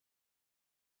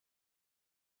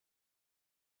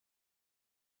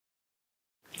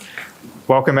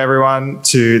Welcome everyone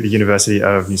to the University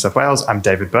of New South Wales. I'm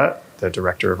David Burt, the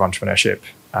Director of Entrepreneurship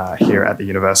here at the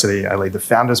university. I lead the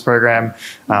Founders program,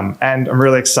 and I'm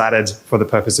really excited for the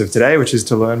purpose of today, which is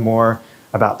to learn more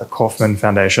about the Kauffman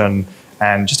Foundation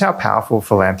and just how powerful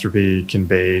philanthropy can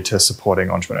be to supporting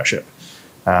entrepreneurship.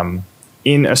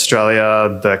 In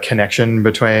Australia, the connection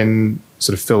between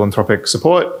sort of philanthropic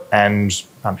support and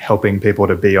helping people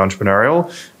to be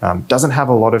entrepreneurial doesn't have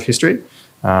a lot of history.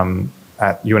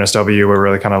 At UNSW, we're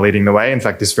really kind of leading the way. In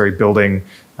fact, this very building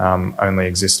only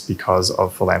exists because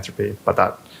of philanthropy, but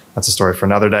that's a story for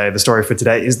another day. The story for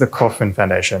today is the Kauffman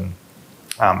Foundation.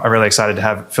 I'm really excited to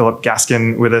have Philip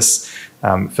Gaskin with us.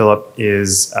 Philip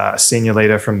is a senior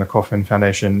leader from the Kauffman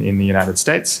Foundation in the United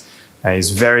States. He's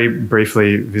very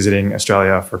briefly visiting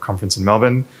Australia for a conference in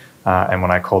Melbourne. And when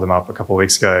I called him up a couple of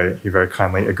weeks ago, he very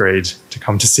kindly agreed to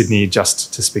come to Sydney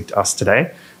just to speak to us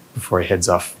today before he heads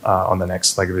off on the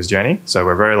next leg of his journey. So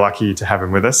we're very lucky to have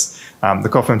him with us. The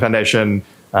Kauffman Foundation,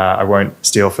 I won't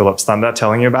steal Philip's thunder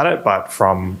telling you about it, but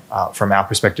from our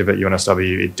perspective at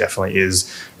UNSW, it definitely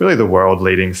is really the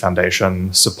world-leading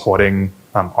foundation supporting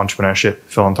entrepreneurship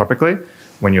philanthropically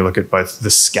when you look at both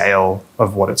the scale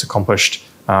of what it's accomplished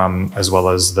as well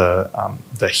as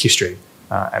the history.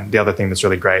 And the other thing that's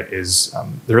really great is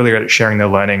they're really great at sharing their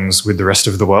learnings with the rest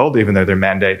of the world, even though their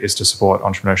mandate is to support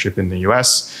entrepreneurship in the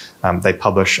US. They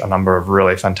publish a number of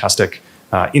really fantastic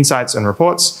insights and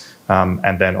reports,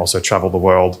 and then also travel the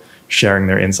world sharing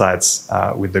their insights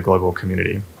with the global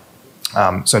community.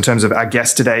 So in terms of our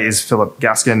guest today is Philip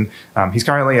Gaskin. He's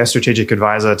currently a strategic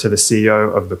advisor to the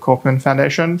CEO of the Kauffman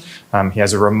Foundation. He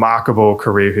has a remarkable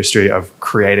career history of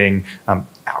creating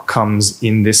outcomes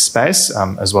in this space,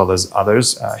 as well as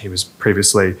others. He was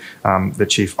previously the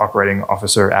Chief Operating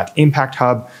Officer at Impact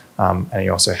Hub, and he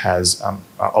also has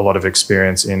a lot of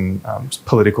experience in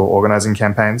political organizing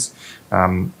campaigns.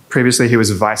 Previously, he was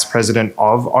Vice President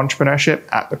of Entrepreneurship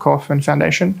at the Kauffman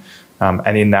Foundation,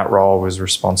 and in that role was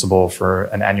responsible for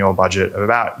an annual budget of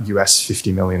about US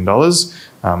 $50 million,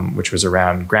 which was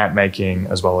around grant making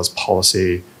as well as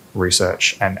policy,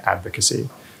 research, and advocacy.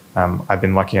 I've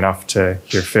been lucky enough to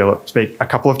hear Philip speak a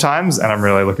couple of times, and I'm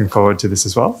really looking forward to this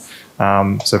as well.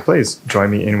 So please join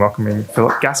me in welcoming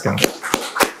Philip Gaskin.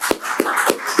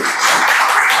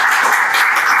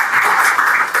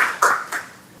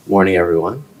 Morning,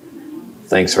 everyone.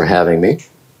 Thanks for having me.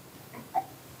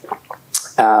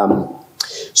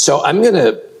 So I'm going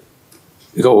to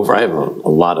go over, I have a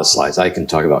lot of slides. I can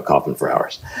talk about Kauffman for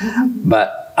hours.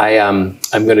 But I'm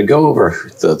going to go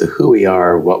over the who we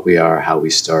are, what we are, how we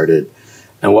started,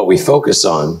 and what we focus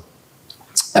on.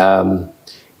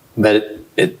 But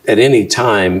at any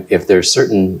time, if there's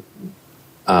certain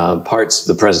parts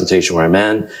of the presentation where I'm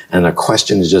in, and a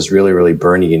question is just really, really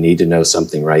burning, you need to know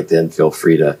something right then, feel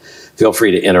free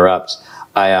to interrupt.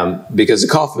 Because the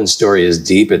Kauffman story is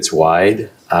deep, it's wide,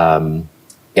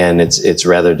 and it's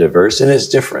rather diverse, and it's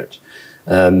different.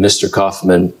 Mr.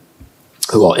 Kauffman,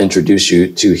 who I'll introduce you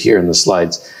to here in the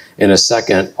slides in a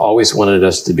second, always wanted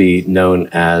us to be known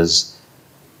as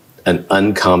an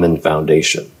uncommon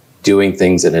foundation. Doing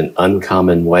things in an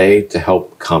uncommon way to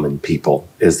help common people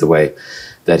is the way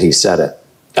that he said it.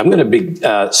 I'm going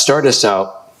to start us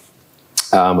out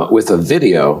with a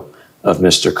video of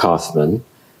Mr. Kauffman,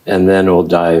 and then we'll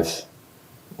dive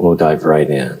right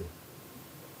in.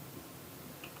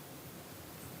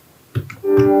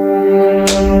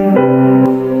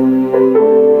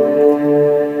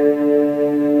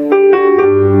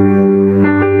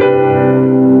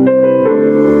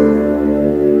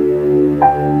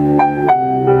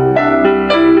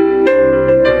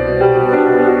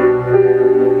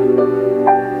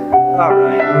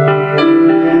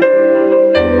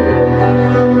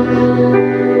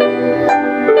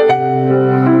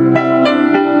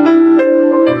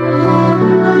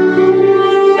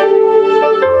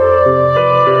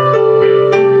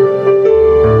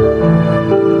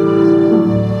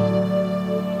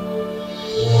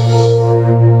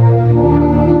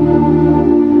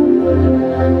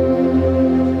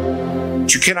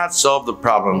 Solve the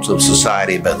problems of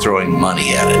society by throwing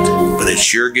money at it, but it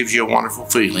sure gives you a wonderful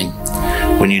feeling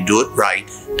when you do it right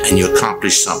and you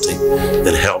accomplish something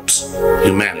that helps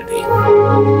humanity.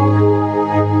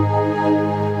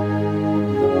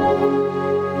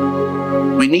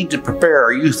 We need to prepare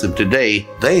our youth of today.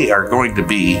 They are going to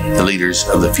be the leaders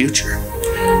of the future.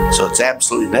 So it's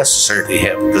absolutely necessary to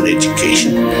have a good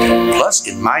education. Plus,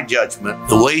 in my judgment,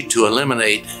 the way to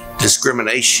eliminate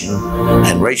discrimination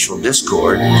and racial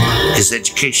discord is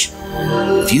education.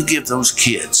 If you give those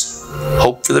kids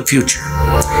hope for the future,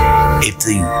 if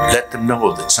you let them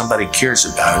know that somebody cares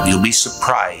about them, you'll be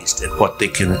surprised at what they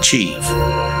can achieve.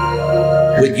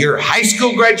 with your high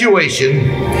school graduation,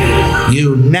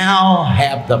 you now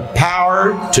have the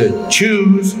power to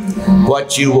choose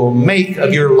what you will make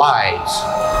of your lives.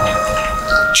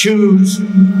 Choose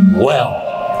well.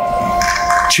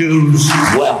 Choose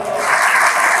well.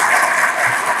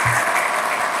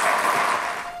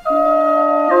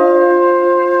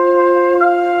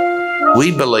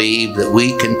 We believe that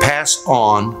we can pass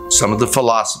on some of the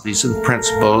philosophies and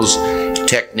principles,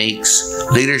 techniques,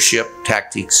 leadership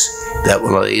tactics that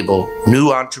will enable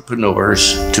new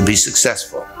entrepreneurs to be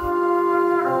successful.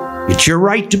 It's your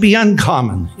right to be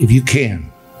uncommon if you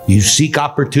can. You seek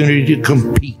opportunity to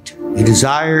compete. You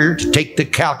desire to take the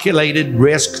calculated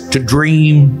risk to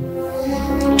dream,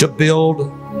 to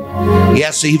build,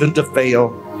 yes, even to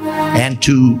fail, and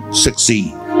to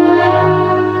succeed.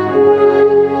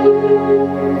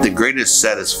 The greatest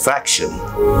satisfaction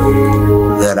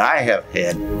that I have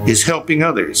had is helping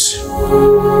others,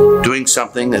 doing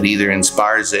something that either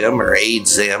inspires them or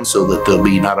aids them so that they'll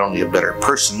be not only a better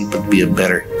person, but be a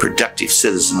better productive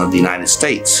citizen of the United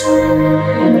States.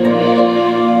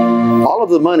 All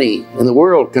of the money in the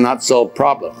world cannot solve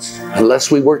problems unless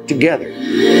we work together.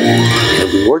 And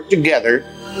if we work together,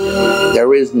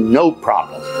 there is no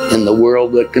problem in the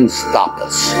world that can stop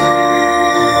us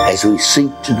as we seek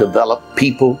to develop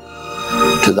people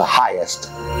to the highest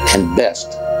and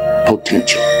best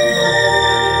potential.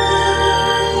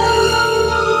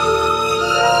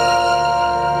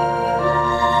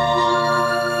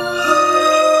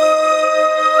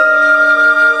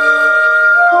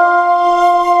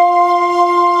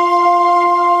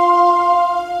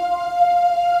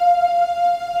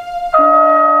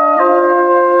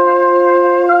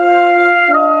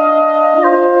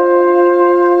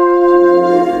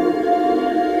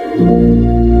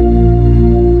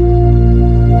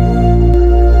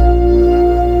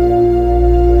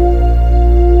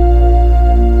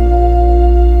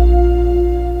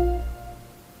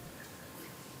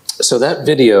 So that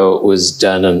video was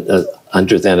done on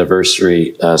 100th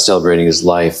anniversary celebrating his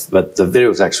life, but the video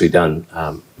was actually done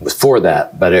before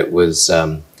that, but it was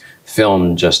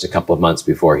filmed just a couple of months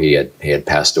before he had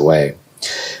passed away.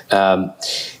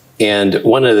 And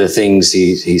one of the things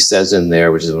he says in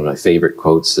there, which is one of my favorite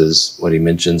quotes, is what he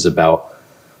mentions about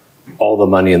all the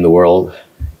money in the world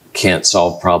can't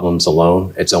solve problems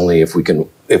alone. It's only if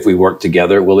we work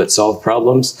together will it solve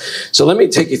problems. So let me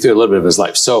take you through a little bit of his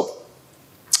life. So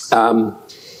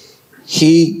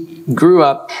he grew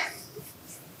up,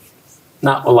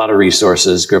 not a lot of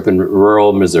resources, grew up in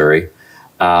rural Missouri.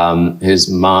 His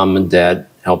mom and dad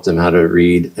helped him how to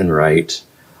read and write.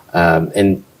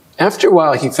 And after a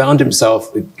while, he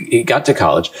got to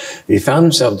college, he found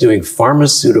himself doing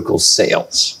pharmaceutical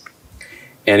sales.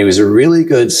 And he was a really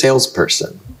good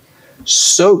salesperson.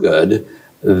 So good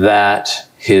that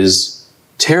his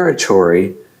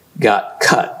territory got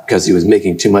cut because he was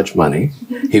making too much money.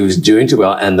 He was doing too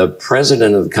well, and the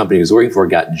president of the company he was working for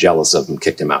got jealous of him,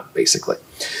 kicked him out, basically.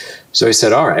 So he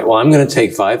said, all right, well, I'm going to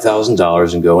take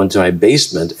 $5,000 and go into my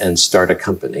basement and start a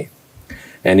company.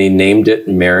 And he named it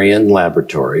Marion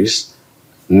Laboratories.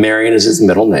 Marion is his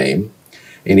middle name.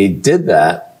 And he did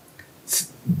that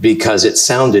because it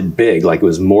sounded big, like it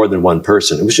was more than one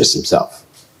person. It was just himself.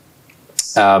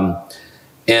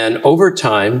 And over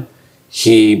time,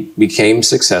 he became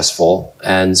successful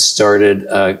and started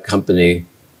a company.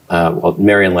 Well,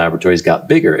 Marion Laboratories got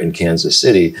bigger in Kansas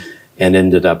City and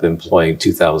ended up employing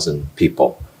 2,000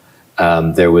 people.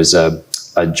 There was a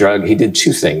drug. He did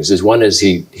two things. One is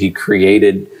he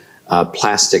created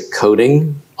plastic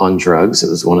coating on drugs. It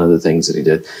was one of the things that he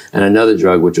did. And another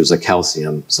drug, which was a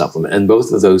calcium supplement. And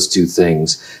both of those two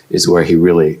things is where he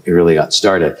really got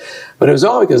started. But it was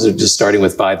all because of just starting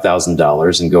with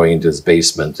 $5,000 and going into his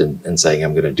basement and saying,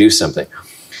 I'm going to do something.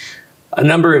 A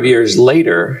number of years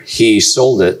later, he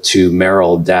sold it to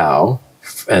Merrill Dow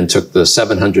and took the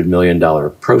 $700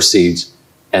 million proceeds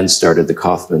and started the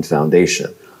Kauffman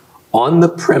Foundation on the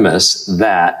premise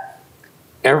that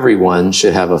everyone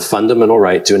should have a fundamental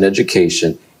right to an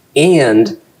education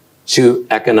and to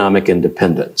economic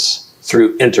independence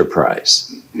through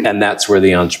enterprise. And that's where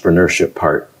the entrepreneurship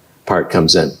part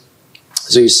comes in.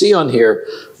 So you see on here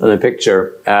on the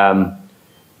picture,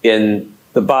 in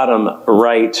the bottom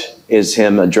right is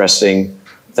him addressing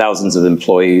thousands of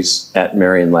employees at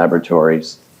Marion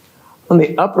Laboratories. On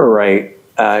the upper right,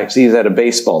 he's at a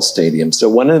baseball stadium. So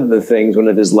one of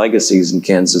his legacies in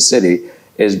Kansas City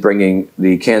is bringing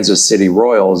the Kansas City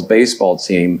Royals baseball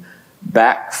team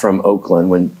back from Oakland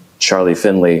when Charlie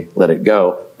Finley let it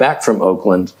go, back from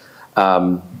Oakland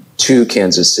to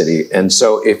Kansas City. And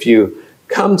so if you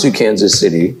come to Kansas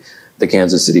City, the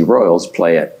Kansas City Royals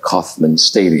play at Kauffman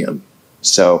Stadium.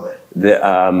 So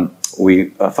we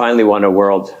finally won a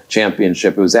world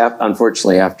championship. It was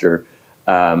unfortunately after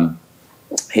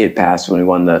he had passed when we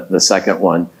won the second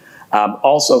one.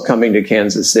 Also coming to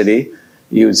Kansas City,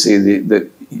 you would see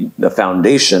the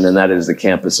foundation, and that is the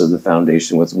campus of the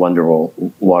foundation with wonderful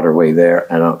waterway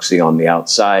there, and actually on the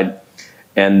outside.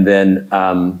 And then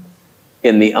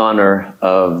in the honor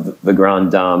of the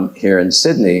Grand Dame here in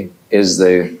Sydney is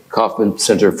the Kauffman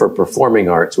Center for Performing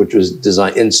Arts, which was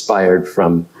inspired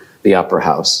from the Opera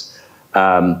House.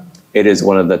 It is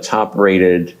one of the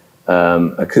top-rated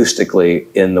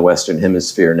acoustically in the Western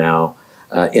Hemisphere now.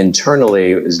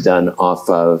 Internally, it was done off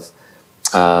of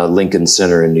Lincoln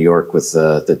Center in New York with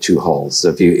the two halls. So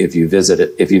if you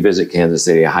visit Kansas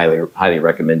City, I highly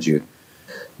recommend you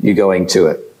going to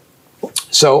it.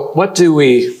 So what do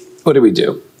we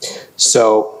do?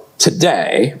 So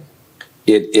today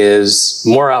it is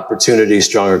more opportunity,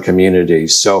 stronger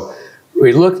communities. So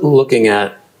we're looking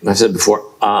at, I said before,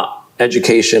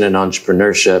 education and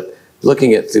entrepreneurship,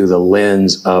 looking at through the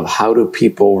lens of how do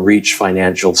people reach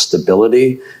financial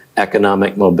stability,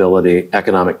 economic mobility,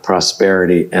 economic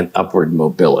prosperity, and upward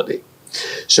mobility.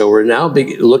 So we're now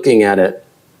looking at it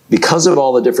because of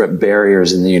all the different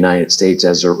barriers in the United States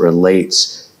as it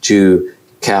relates to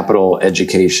capital,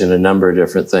 education, a number of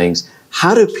different things.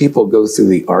 How do people go through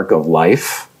the arc of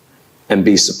life and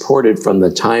be supported from the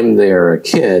time they're a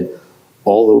kid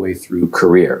all the way through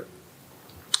career?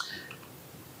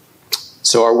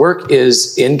 So our work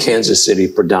is in Kansas City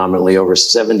predominantly. Over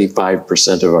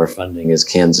 75% of our funding is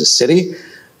Kansas City.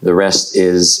 The rest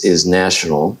is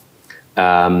national.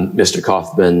 Mr.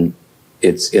 Kauffman,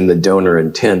 it's in the donor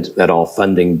intent that all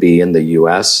funding be in the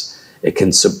U.S. It can,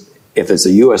 if it's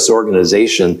a U.S.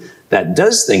 organization that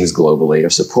does things globally or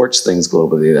supports things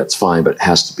globally, that's fine, but it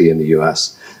has to be in the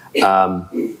U.S.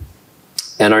 And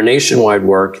our nationwide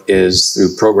work is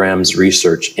through programs,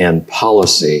 research, and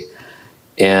policy.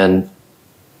 And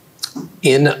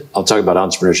I'll talk about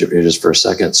entrepreneurship here just for a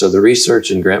second. So the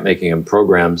research and grant making and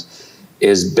programs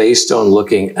is based on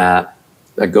looking at,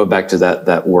 I go back to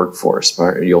that workforce.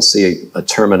 You'll see a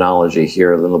terminology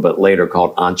here a little bit later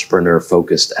called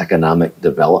entrepreneur-focused economic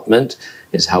development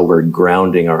is how we're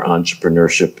grounding our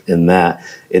entrepreneurship in that.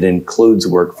 It includes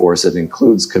workforce, it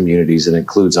includes communities, it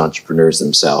includes entrepreneurs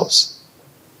themselves.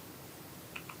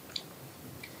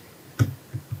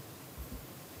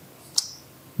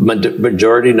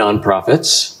 Majority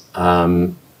nonprofits.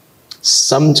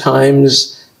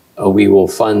 Sometimes we will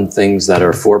fund things that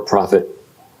are for-profit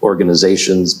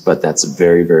organizations, but that's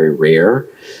very, very rare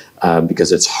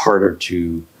because it's harder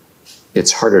to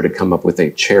come up with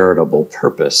a charitable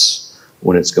purpose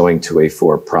when it's going to a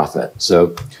for-profit.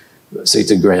 So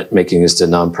to grant making this to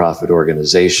nonprofit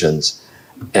organizations.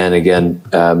 And again,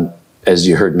 as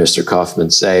you heard Mr. Kauffman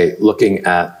say, looking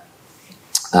at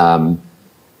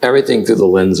everything through the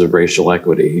lens of racial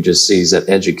equity. He just sees that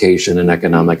education and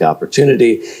economic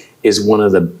opportunity is one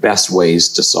of the best ways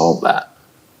to solve that.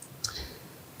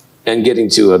 And getting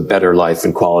to a better life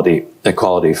and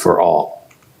equality for all.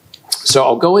 So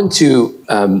I'll go into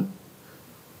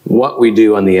what we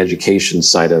do on the education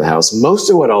side of the house.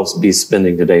 Most of what I'll be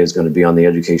spending today is going to be on the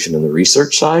education and the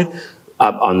research side,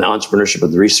 on the entrepreneurship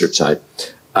of the research side.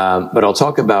 But I'll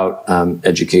talk about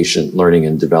education, learning,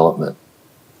 and development.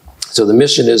 So the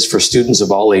mission is for students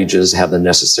of all ages have the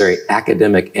necessary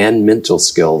academic and mental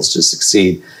skills to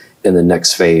succeed in the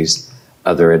next phase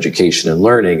of their education and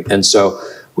learning. And so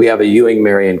we have a Ewing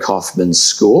Marion Kauffman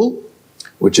School,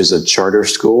 which is a charter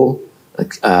school,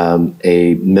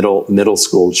 a middle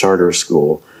school charter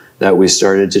school that we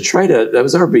started to that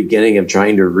was our beginning of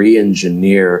trying to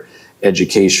re-engineer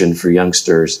education for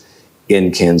youngsters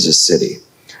in Kansas City.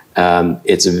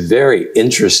 It's a very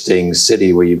interesting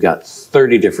city where you've got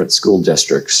 30 different school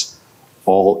districts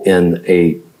all in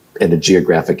a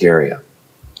geographic area.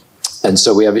 And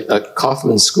so we have a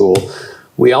Kauffman School.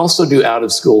 We also do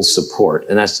out-of-school support,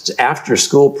 and that's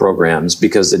after-school programs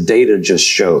because the data just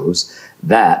shows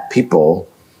that people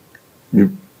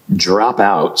drop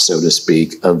out, so to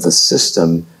speak, of the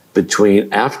system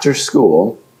between after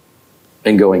school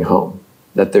and going home.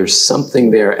 That there's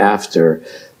something thereafter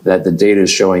that the data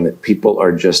is showing that people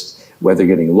are just, whether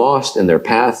getting lost in their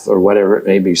path or whatever it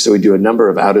may be. So we do a number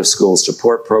of out-of-school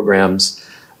support programs.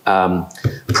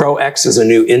 ProX is a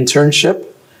new internship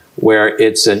where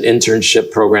it's an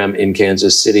internship program in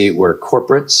Kansas City where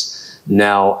corporates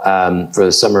now, for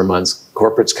the summer months,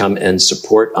 corporates come and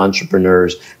support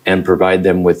entrepreneurs and provide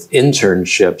them with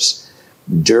internships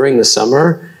during the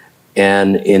summer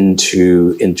and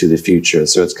into the future.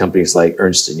 So it's companies like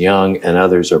Ernst & Young and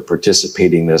others are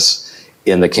participating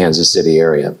in the Kansas City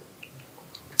area.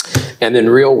 And then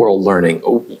real world learning.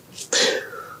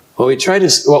 What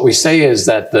we say is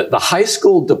that the high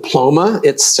school diploma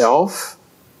itself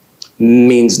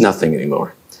means nothing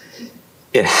anymore.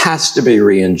 It has to be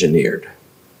re-engineered.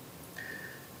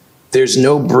 There's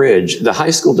no bridge. The high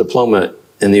school diploma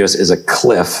in the US is a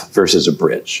cliff versus a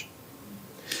bridge.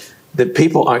 That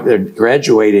people aren't, they're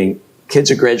graduating,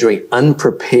 kids are graduating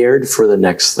unprepared for the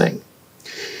next thing.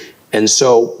 And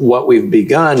so what we've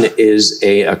begun is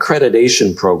a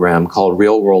accreditation program called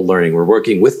Real World Learning. We're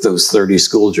working with those 30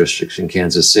 school districts in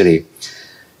Kansas City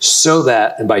so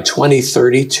that by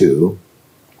 2032,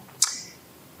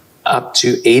 up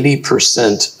to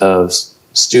 80% of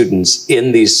students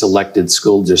in these selected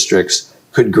school districts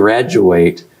could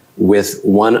graduate with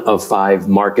one of 5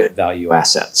 market value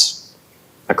assets,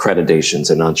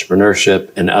 accreditations in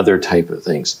entrepreneurship and other type of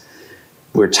things.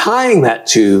 We're tying that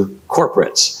to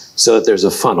corporates so that there's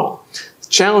a funnel. The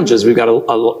challenge is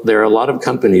there are a lot of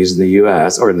companies in the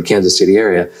US or in the Kansas City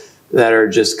area that are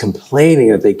just complaining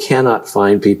that they cannot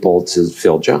find people to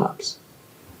fill jobs.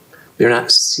 They're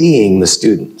not seeing the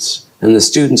students, and the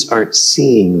students aren't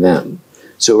seeing them.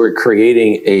 So we're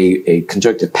creating a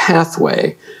conjunctive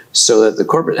pathway so that the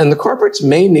corporates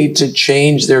may need to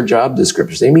change their job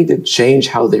descriptions. They need to change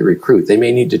how they recruit. They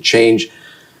may need to change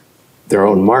their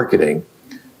own marketing.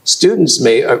 Students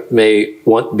may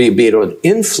want to be able to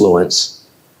influence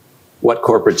what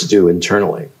corporates do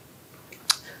internally.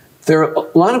 There are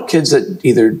a lot of kids that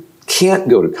either can't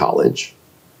go to college,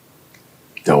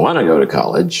 don't want to go to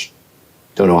college,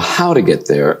 don't know how to get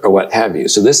there, or what have you.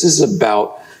 So this is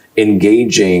about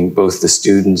engaging both the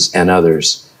students and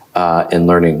others in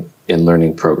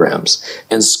learning programs.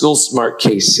 And School Smart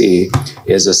KC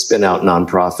is a spin-out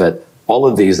nonprofit. All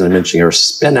of these that I'm mentioning are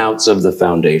spin-outs of the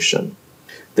foundation.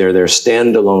 They're their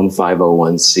standalone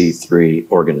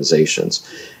 501c3 organizations.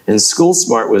 And School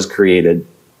Smart was created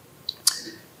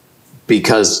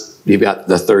because you've got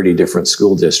the 30 different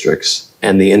school districts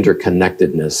and the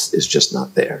interconnectedness is just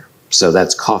not there. So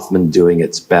that's Kauffman doing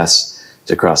its best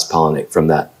to cross-pollinate from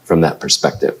that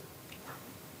perspective.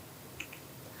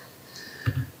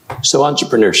 So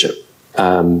entrepreneurship.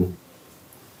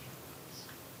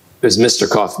 As Mr.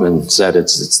 Kauffman said,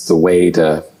 it's the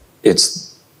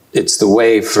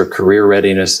way for career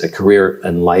readiness, a career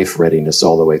and life readiness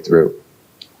all the way through.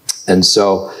 And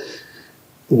so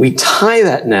we tie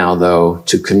that now, though,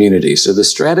 to community. So the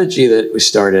strategy that we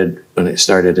started when it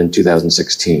started in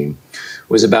 2016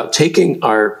 was about taking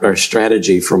our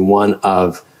strategy from one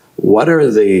of what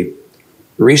are the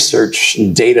research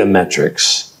data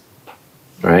metrics,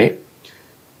 right,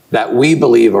 that we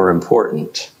believe are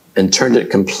important, and turned it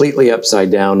completely upside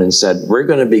down and said, we're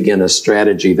going to begin a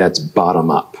strategy that's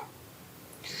bottom up.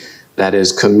 That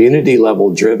is community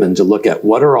level driven to look at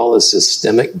what are all the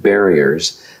systemic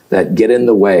barriers that get in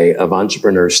the way of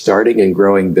entrepreneurs starting and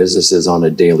growing businesses on a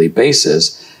daily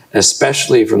basis,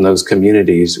 especially from those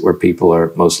communities where people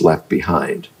are most left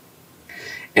behind.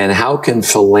 And how can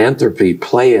philanthropy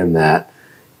play in that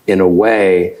in a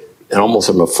way, and almost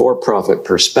from a for-profit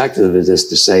perspective, is this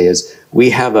to say is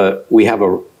we have a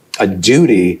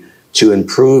duty to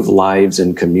improve lives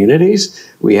in communities.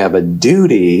 We have a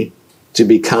duty to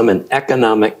become an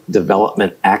economic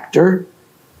development actor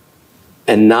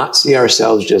and not see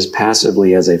ourselves just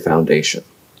passively as a foundation.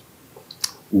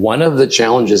 One of the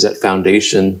challenges that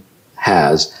foundation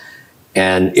has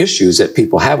and issues that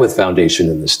people have with foundation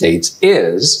in the States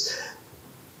is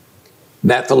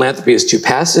that philanthropy is too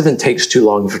passive and takes too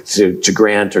long to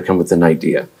grant or come with an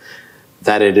idea.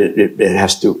 That it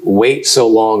has to wait so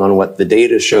long on what the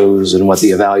data shows and what the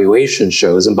evaluation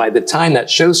shows. And by the time that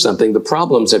shows something, the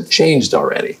problems have changed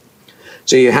already.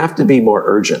 So you have to be more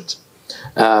urgent.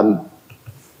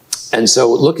 And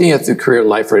so looking at the career and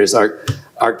life readiness,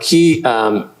 our key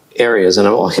areas, and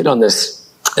I'll hit on this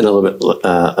in a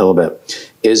little bit,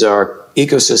 is our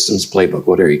ecosystems playbook.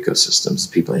 What are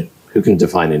ecosystems? People, who can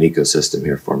define an ecosystem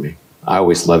here for me? I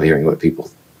always love hearing what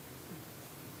people.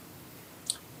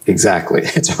 Exactly,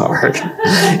 it's hard.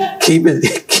 keep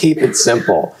it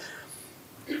simple.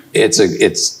 It's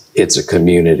a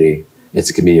community.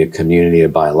 It can be a community, a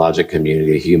biologic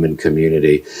community, a human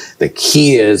community. The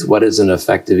key is, what is an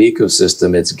effective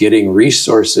ecosystem? It's getting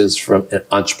resources from an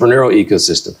entrepreneurial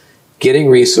ecosystem, getting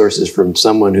resources from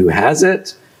someone who has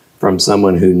it, from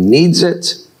someone who needs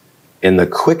it, in the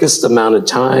quickest amount of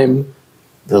time,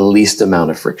 the least amount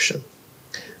of friction.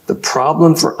 The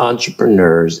problem for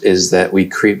entrepreneurs is that we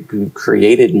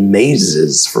created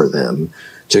mazes for them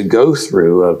to go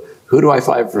through of who do I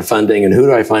find for funding and who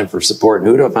do I find for support and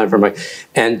who do I find for money?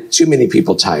 And too many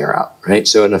people tire out, right?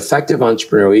 So an effective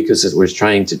entrepreneurial ecosystem was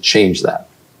trying to change that.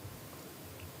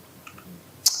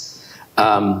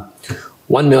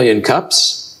 1 million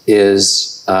cups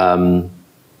is an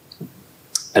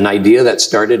idea that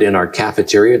started in our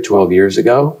cafeteria 12 years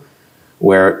ago,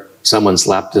 where someone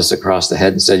slapped us across the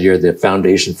head and said, you're the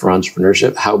foundation for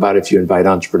entrepreneurship. How about if you invite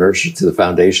entrepreneurship to the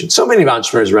foundation? So many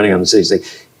entrepreneurs running on the city say,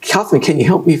 Kauffman, can you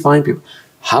help me find people?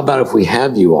 How about if we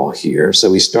have you all here?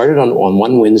 So we started on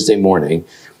one Wednesday morning,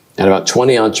 had about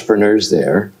 20 entrepreneurs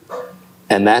there.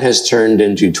 And that has turned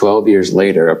into 12 years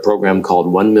later, a program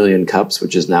called 1 Million Cups,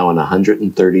 which is now in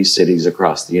 130 cities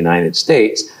across the United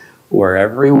States, where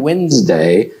every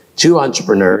Wednesday, 2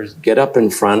 entrepreneurs get up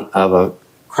in front of a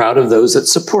crowd of those that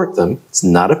support them. It's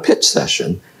not a pitch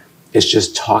session. It's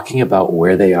just talking about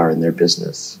where they are in their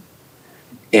business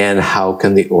and how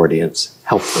can the audience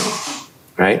help them,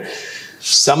 right?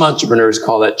 Some entrepreneurs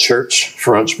call that church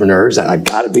for entrepreneurs, and I've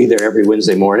got to be there every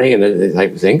Wednesday morning and that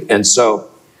type of thing. And so,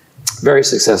 very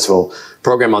successful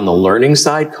program on the learning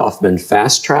side. Kauffman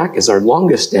Fast Track is our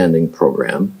longest standing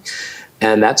program.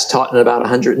 And that's taught in about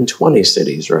 120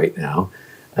 cities right now.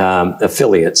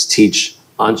 Affiliates teach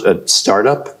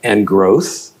startup and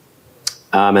growth.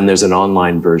 And there's an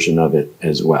online version of it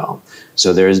as well.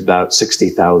 So there's about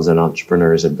 60,000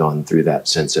 entrepreneurs have gone through that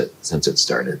since it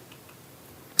started.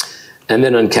 And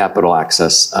then on capital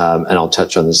access, and I'll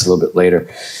touch on this a little bit later.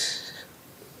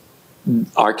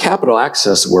 Our capital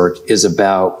access work is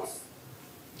about,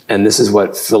 and this is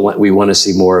what we want to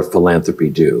see more of philanthropy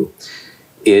do,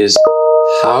 is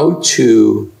how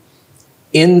to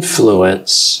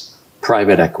influence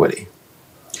private equity.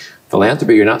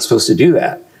 Philanthropy, you're not supposed to do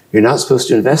that. You're not supposed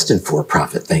to invest in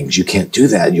for-profit things. You can't do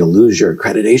that. You'll lose your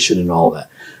accreditation and all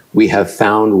that. We have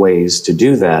found ways to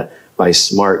do that by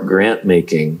smart grant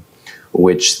making,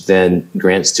 which then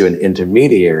grants to an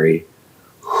intermediary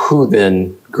who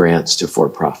then grants to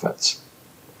for-profits.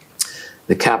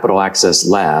 The Capital Access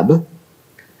Lab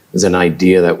is an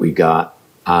idea that we got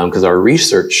because our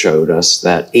research showed us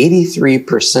that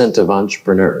 83% of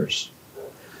entrepreneurs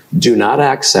do not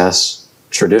access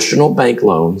traditional bank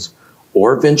loans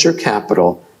or venture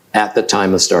capital at the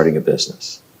time of starting a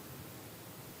business.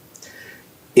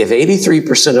 If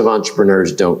 83% of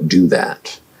entrepreneurs don't do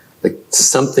that,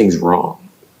 something's wrong.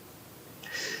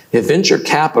 If venture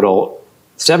capital,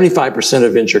 75%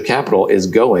 of venture capital is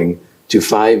going to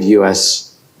 5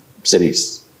 US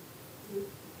cities.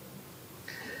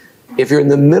 If you're in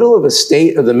the middle of a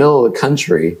state or the middle of the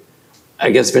country,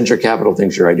 I guess venture capital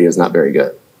thinks your idea is not very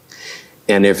good.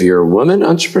 And if you're a woman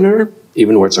entrepreneur,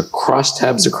 even where it's across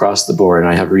tabs across the board,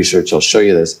 and I have research, I'll show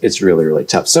you this, it's really, really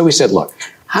tough. So we said, look,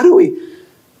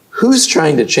 who's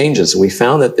trying to change this? And we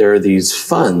found that there are these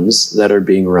funds that are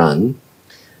being run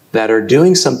that are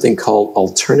doing something called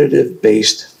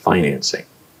alternative-based financing.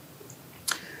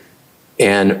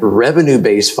 And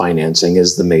revenue-based financing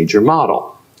is the major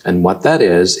model. And what that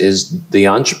is the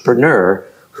entrepreneur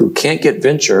who can't get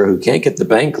venture, who can't get the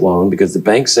bank loan because the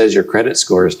bank says your credit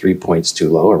score is 3 points too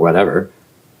low or whatever,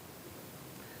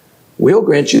 we'll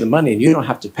grant you the money and you don't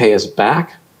have to pay us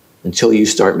back until you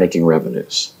start making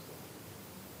revenues.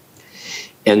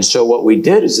 And so what we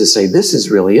did is to say, this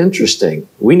is really interesting.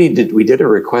 We did a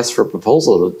request for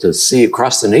proposal to see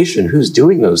across the nation who's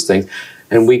doing those things.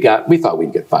 And we thought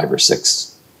we'd get 5 or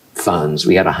 6 funds.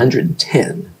 We had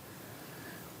 110.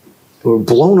 We were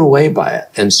blown away by it.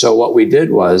 And so what we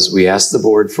did was we asked the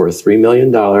board for a $3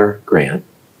 million grant.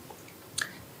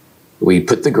 We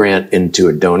put the grant into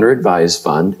a donor-advised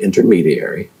fund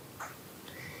intermediary.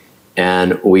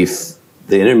 And the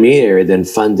intermediary then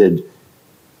funded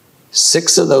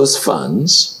 6 of those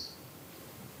funds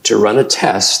to run a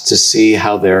test to see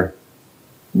how their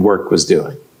work was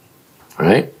doing,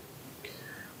 right?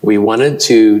 We wanted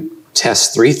to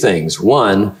test 3 things.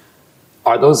 1,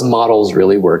 are those models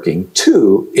really working?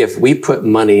 2, if we put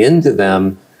money into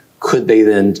them, could they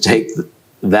then take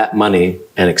that money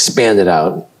and expand it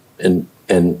out and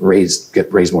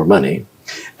raise more money?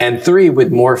 And 3,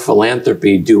 would more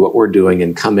philanthropy do what we're doing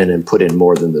and come in and put in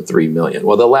more than the 3 million?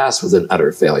 Well, the last was an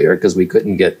utter failure because we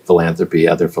couldn't get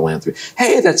other philanthropy.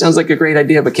 Hey, that sounds like a great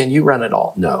idea, but can you run it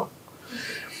all? No.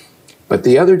 But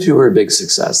the other 2 were a big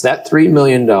success. That $3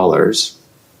 million,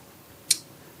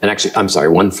 and actually, I'm sorry,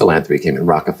 one philanthropy came in,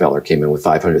 Rockefeller came in with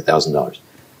 $500,000.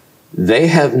 They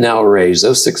have now raised,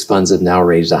 those 6 funds have now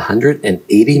raised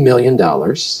 $180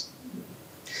 million,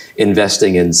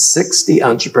 investing in 60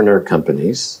 entrepreneur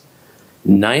companies.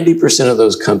 90% of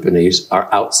those companies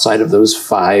are outside of those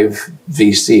 5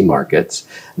 VC markets.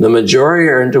 The majority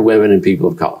are into women and people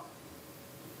of color.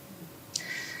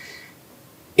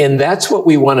 And that's what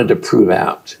we wanted to prove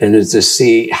out, and is to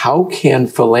see how can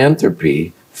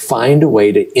philanthropy find a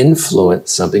way to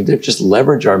influence something, to just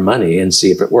leverage our money and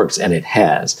see if it works, and it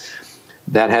has.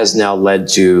 that has now led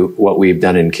to what we've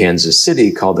done in Kansas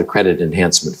City called the Credit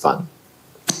Enhancement Fund.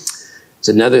 It's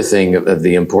another thing of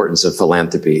the importance of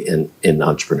philanthropy in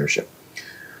entrepreneurship.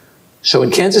 So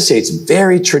in Kansas City, it's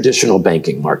very traditional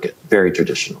banking market, very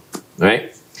traditional,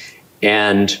 right?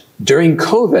 And during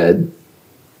COVID,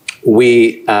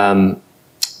 we started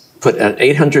an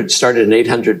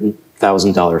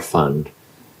 $800,000 fund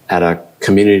at a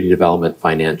community development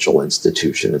financial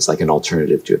institution. It's like an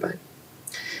alternative to a bank.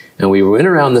 And we went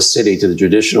around the city to the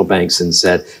traditional banks and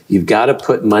said, you've got to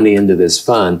put money into this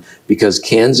fund because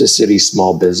Kansas City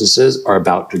small businesses are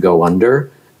about to go under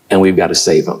and we've got to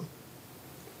save them.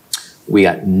 We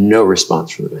got no response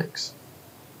from the banks.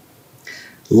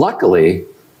 Luckily,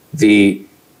 the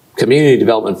community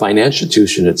development financial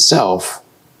institution itself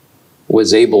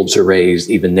was able to raise,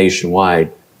 even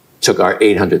nationwide, took our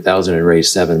 $800,000 and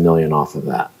raised $7 million off of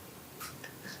that.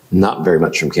 Not very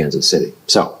much from Kansas City.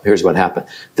 So here's what happened.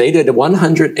 They did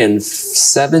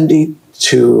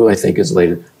 172, I think is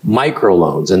later,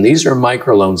 microloans. And these are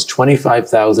microloans,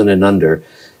 25,000 and under,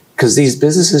 because these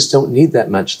businesses don't need that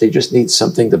much. They just need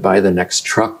something to buy the next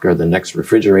truck or the next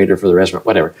refrigerator for the restaurant,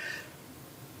 whatever.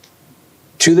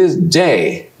 To this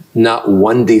day, not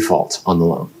one default on the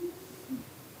loan.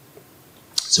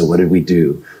 So what did we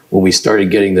do? When we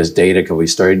started getting this data, we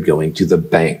started going to the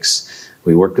banks.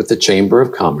 We worked with the Chamber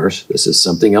of Commerce. This is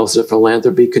something else that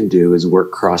philanthropy can do, is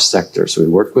work cross-sector. So we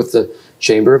worked with the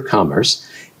Chamber of Commerce,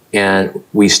 and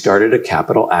we started a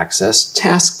capital access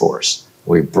task force.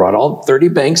 We brought all 30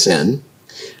 banks in,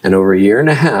 and over a year and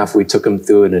a half, we took them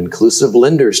through an inclusive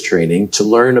lenders training to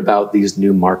learn about these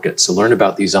new markets, to learn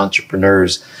about these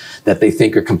entrepreneurs that they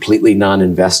think are completely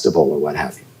non-investable or what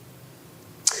have you.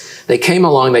 They came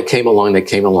along.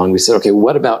 We said, okay,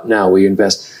 what about now? We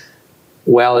invest.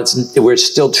 Well, we're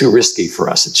still too risky for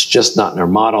us. It's just not in our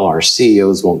model. Our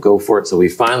CEOs won't go for it. So we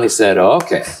finally said, oh,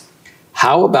 okay,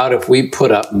 how about if we put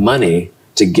up money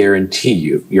to guarantee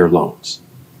you your loans?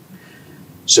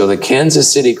 So the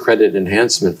Kansas City Credit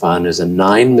Enhancement Fund is a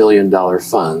 $9 million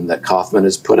fund that Kauffman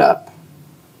has put up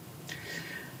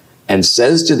and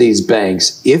says to these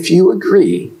banks, if you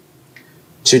agree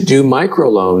to do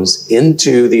microloans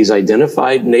into these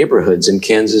identified neighborhoods in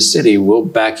Kansas City, we'll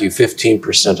back you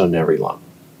 15% on every loan.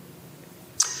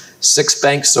 6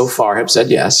 banks so far have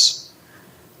said yes.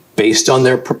 Based on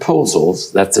their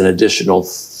proposals, that's an additional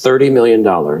 $30 million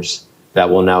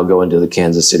that will now go into the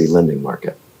Kansas City lending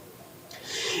market.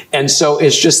 And so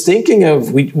it's just thinking of,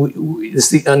 back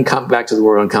to the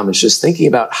word uncommon, it's just thinking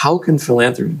about how can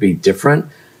philanthropy be different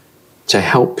to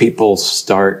help people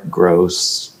start, grow,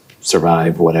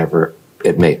 survive, whatever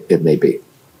it may be.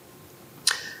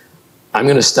 I'm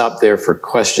going to stop there for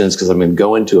questions because I'm going to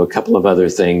go into a couple of other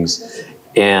things.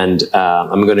 And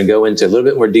I'm going to go into a little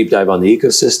bit more deep dive on the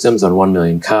ecosystems, on 1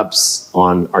 Million Cups,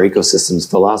 on our ecosystems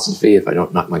philosophy, if I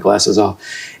don't knock my glasses off,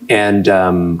 and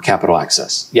capital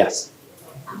access. Yes?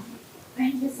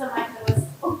 Thank you so much.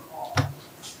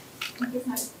 Thank you so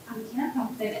much. I'm Tina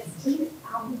from David's team.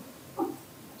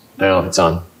 No, it's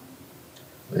on.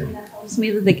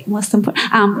 Maybe the most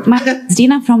important. My name is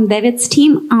Dina from David's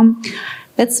team.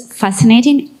 That's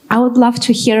fascinating. I would love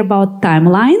to hear about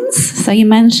timelines. So you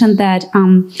mentioned that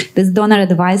this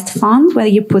donor-advised fund where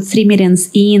you put 3 million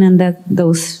in and that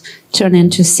those turn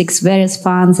into 6 various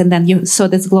funds, and then you saw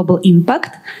this global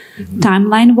impact. Mm-hmm.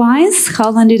 Timeline-wise, how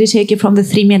long did it take you from the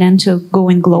 3 million to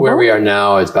going global? Where we are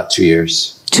now, it's about 2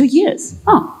 years. 2 years?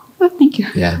 Oh, well, thank you.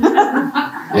 Yeah.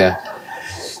 Yeah.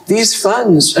 These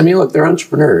funds, I mean, look, they're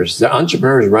entrepreneurs. They're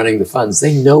entrepreneurs running the funds.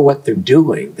 They know what they're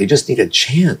doing. They just need a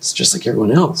chance, just like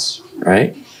everyone else,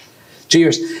 right? 2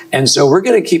 years. And so we're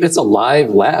going to keep, it's a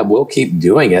live lab. We'll keep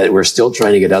doing it. We're still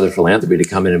trying to get other philanthropy to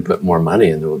come in and put more money,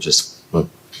 and we'll just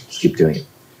keep doing it.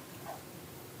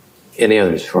 Any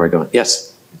others before I go on?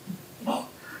 Yes.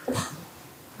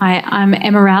 Hi, I'm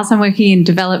Emma Rouse. I'm working in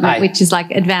development, which is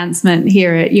like advancement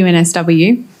here at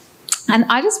UNSW. And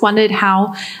I just wondered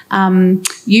how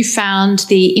you found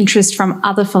the interest from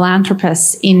other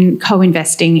philanthropists in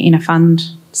co-investing in a fund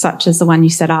such as the one you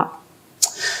set up.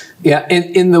 Yeah,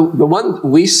 in the one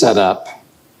we set up,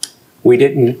 we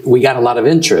got a lot of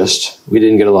interest. We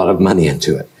didn't get a lot of money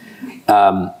into it.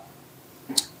 And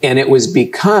it was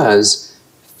because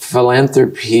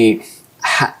philanthropy,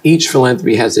 each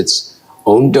philanthropy has its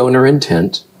own donor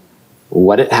intent,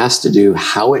 what it has to do,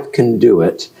 how it can do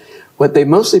it. What they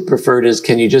mostly preferred is,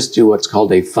 can you just do what's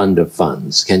called a fund of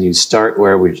funds? Can you start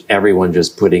where everyone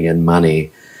just putting in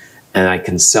money and I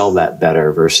can sell that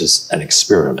better versus an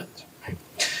experiment?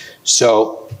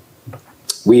 So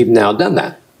we've now done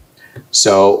that.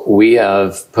 So we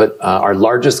have put our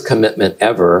largest commitment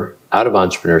ever out of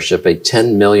entrepreneurship, a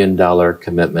 $10 million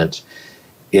commitment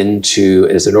into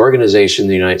is an organization in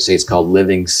the United States called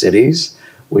Living Cities,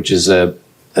 which is an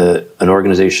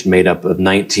organization made up of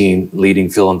 19 leading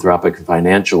philanthropic and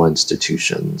financial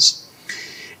institutions.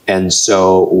 And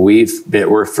so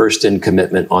we're first in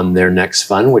commitment on their next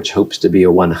fund, which hopes to be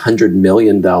a $100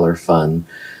 million fund,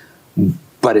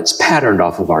 but it's patterned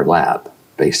off of our lab,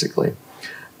 basically.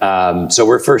 So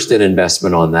we're first in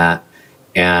investment on that.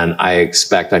 And I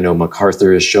know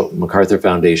MacArthur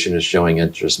Foundation is showing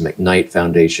interest, McKnight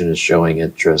Foundation is showing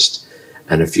interest,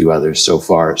 and a few others so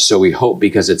far. So we hope,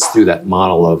 because it's through that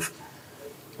model of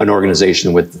an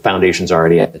organization with the foundations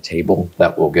already at the table,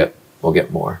 that we'll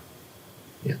get more.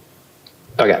 Yeah.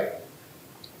 Okay.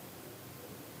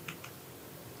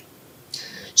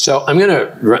 So I'm going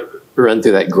to run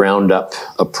through that ground up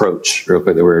approach real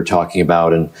quick that we were talking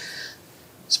about. And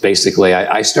it's basically,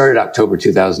 I started October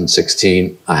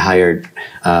 2016. I hired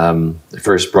the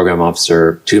first program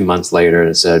officer 2 months later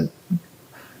and said,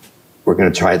 we're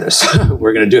going to try this.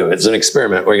 We're going to do it. It's an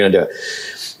experiment. We're going to do it.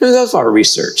 And that's our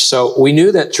research. So we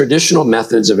knew that traditional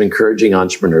methods of encouraging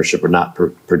entrepreneurship were not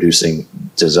producing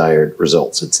desired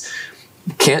results.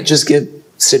 You can't just give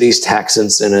cities tax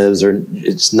incentives, or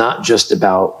it's not just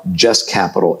about just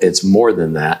capital. It's more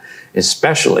than that,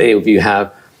 especially if you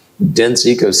have dense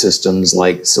ecosystems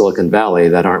like Silicon Valley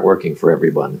that aren't working for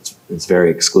everyone. It's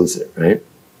very exclusive, right?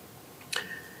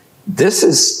 This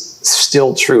is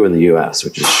still true in the US,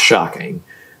 which is shocking,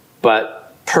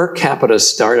 but per capita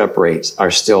startup rates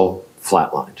are still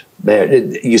flatlined.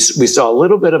 We saw a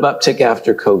little bit of uptick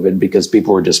after COVID because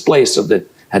people were displaced, so they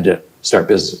had to start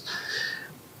business.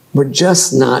 We're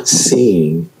just not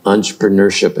seeing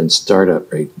entrepreneurship and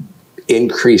startup rate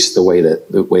increase the way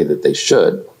that they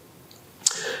should.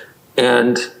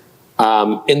 And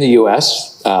in the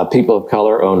US, people of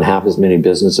color own half as many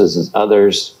businesses as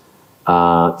others.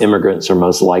 Immigrants are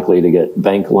most likely to get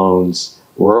bank loans.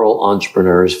 Rural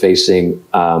entrepreneurs facing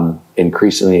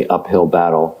increasingly uphill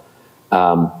battle.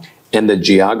 And the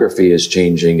geography is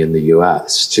changing in the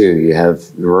US too. You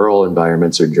have rural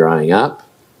environments are drying up.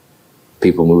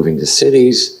 People moving to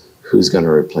cities. Who's going to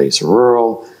replace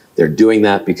rural? They're doing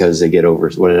that because they get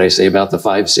what did I say about the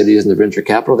 5 cities in the venture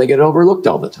capital? They get overlooked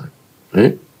all the time,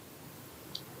 right?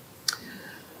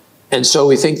 And so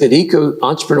we think that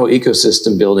entrepreneurial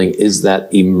ecosystem building is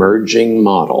that emerging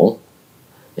model,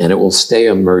 and it will stay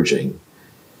emerging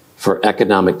for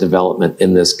economic development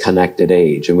in this connected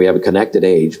age. And we have a connected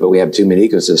age, but we have too many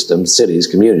ecosystems, cities,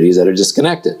 communities that are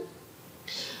disconnected.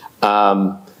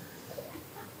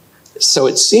 So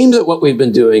it seems that what we've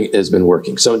been doing has been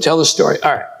working. So tell the story.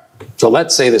 All right. So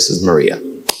let's say this is Maria.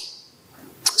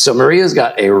 So Maria's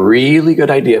got a really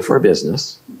good idea for a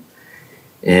business,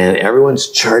 and everyone's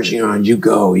charging her on, you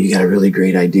go, you got a really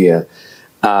great idea.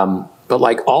 But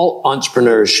like all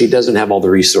entrepreneurs, she doesn't have all the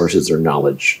resources or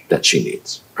knowledge that she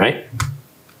needs, right?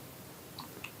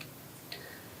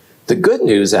 The good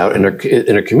news out in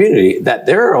her community that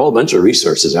there are a whole bunch of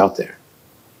resources out there.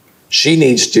 She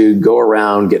needs to go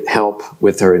around, get help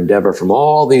with her endeavor from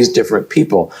all these different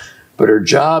people, but her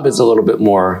job is a little bit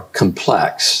more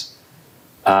complex.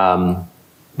 But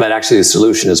actually the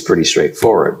solution is pretty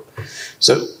straightforward.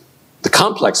 So the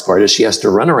complex part is she has to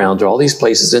run around to all these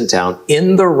places in town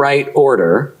in the right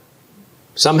order.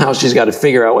 Somehow she's got to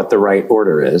figure out what the right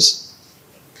order is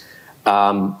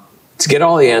to get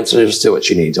all the answers to what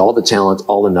she needs, all the talent,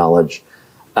 all the knowledge.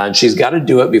 And she's got to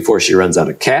do it before she runs out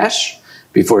of cash,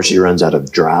 before she runs out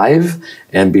of drive,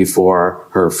 and before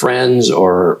her friends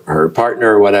or her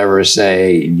partner or whatever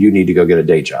say, you need to go get a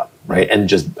day job, right?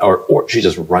 And or she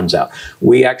just runs out.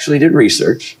 We actually did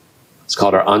research. It's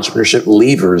called our Entrepreneurship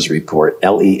Leavers Report,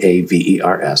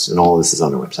 L-E-A-V-E-R-S, and all of this is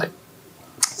on our website.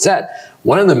 It said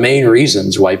one of the main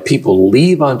reasons why people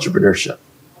leave entrepreneurship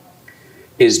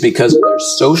is because of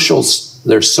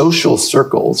their social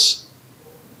circles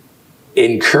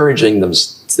encouraging them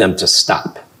to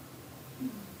stop,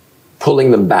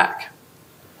 pulling them back,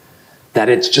 that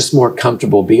it's just more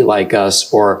comfortable, be like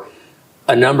us, or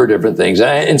a number of different things.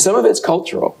 And some of it's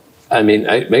cultural. I mean,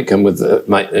 I may come with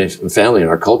my family, and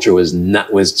our culture was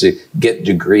to get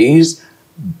degrees,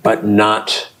 but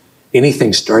not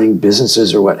anything starting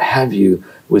businesses or what have you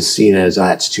was seen as,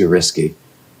 it's too risky.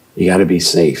 You got to be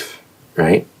safe,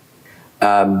 right?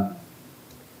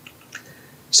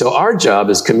 So our job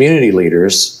as community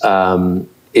leaders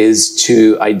is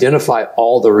to identify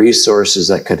all the resources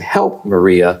that could help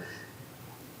Maria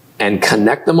and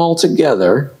connect them all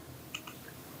together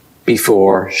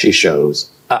before she shows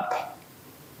up.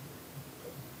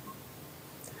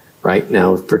 Right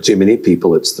now, for too many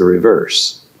people, it's the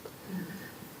reverse.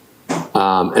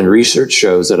 And research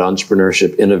shows that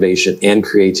entrepreneurship, innovation, and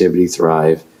creativity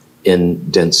thrive in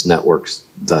dense networks,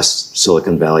 thus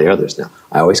Silicon Valley or others. Now,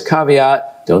 I always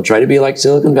caveat, don't try to be like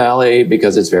Silicon Valley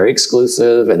because it's very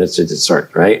exclusive and it's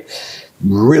right?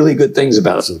 Really good things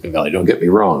about Silicon Valley, don't get me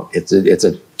wrong. It's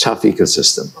a tough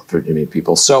ecosystem for many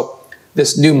people. So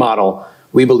this new model,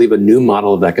 we believe a new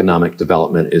model of economic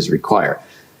development is required.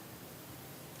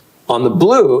 On the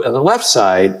blue, on the left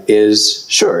side is,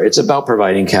 sure, it's about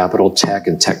providing capital, tech,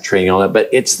 and tech training, all that, but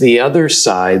it's the other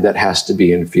side that has to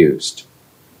be infused.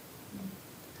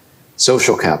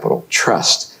 Social capital,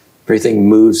 trust. Everything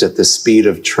moves at the speed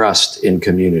of trust in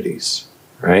communities,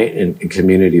 right? In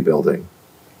community building.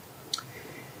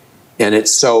 And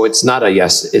it's not a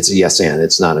yes, it's a yes and,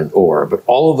 it's not an or, but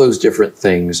all of those different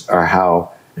things are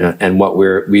how, and what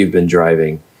we've been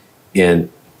driving in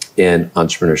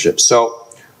entrepreneurship. So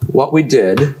what we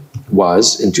did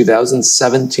was, in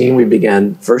 2017, we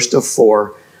began first of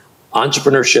 4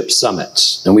 entrepreneurship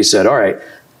summits. And we said, all right,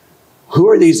 who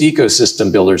are these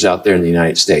ecosystem builders out there in the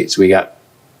United States? We got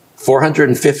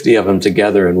 450 of them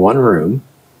together in one room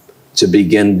to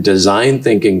begin design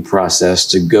thinking process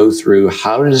to go through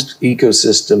how does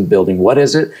ecosystem building, what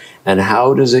is it, and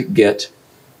how does it get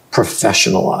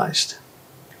professionalized?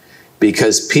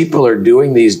 Because people are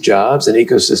doing these jobs and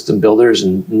ecosystem builders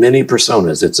in many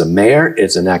personas. It's a mayor,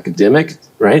 it's an academic,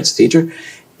 right? It's a teacher,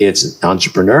 it's an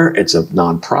entrepreneur, it's a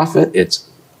nonprofit,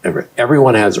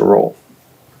 everyone has a role.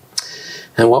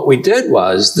 And what we did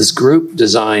was this group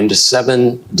designed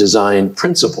 7 design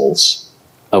principles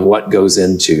of what goes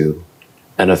into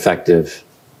an effective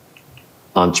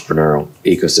entrepreneurial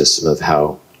ecosystem of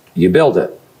how you build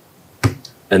it.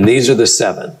 And these are the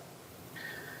 7.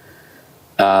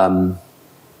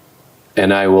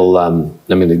 And I will, I'm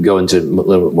going to go into a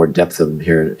little bit more depth of them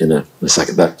here in a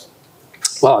second, but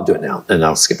well, I'll do it now and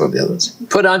I'll skip over the other ones.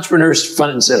 Put entrepreneurs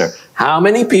front and center. How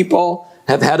many people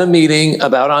have had a meeting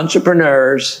about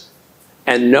entrepreneurs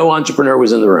and no entrepreneur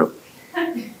was in the room?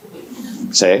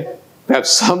 Say, perhaps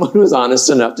someone was honest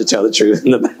enough to tell the truth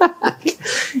in the back.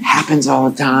 Happens all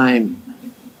the time.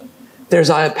 There's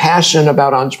a passion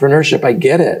about entrepreneurship. I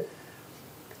get it.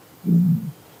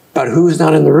 But who's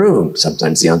not in the room?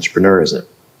 Sometimes the entrepreneur isn't.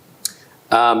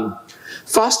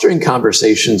 Fostering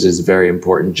conversations is very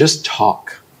important. Just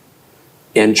talk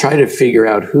and try to figure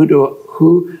out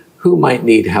who might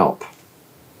need help.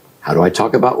 How do I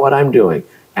talk about what I'm doing?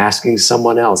 Asking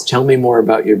someone else, tell me more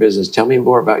about your business. Tell me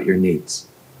more about your needs.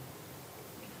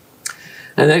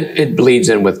 And then it bleeds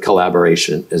in with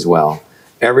collaboration as well.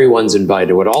 Everyone's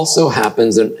invited. What also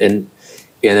happens, and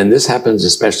this happens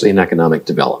especially in economic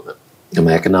development. And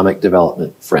my economic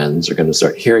development friends are going to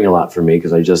start hearing a lot from me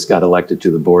because I just got elected to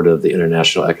the board of the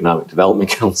International Economic Development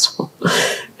Council,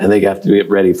 and they have to get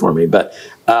ready for me. But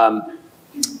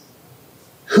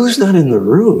who's not in the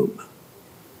room?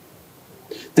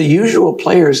 The usual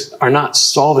players are not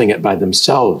solving it by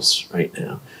themselves right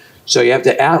now. So you have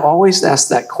to always ask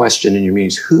that question in your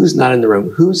meetings. Who's not in the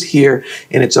room? Who's here?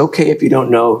 And it's okay if you don't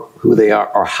know who they are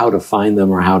or how to find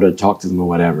them or how to talk to them or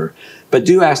whatever. But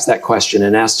do ask that question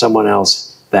and ask someone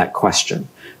else that question.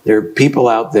 There are people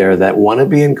out there that want to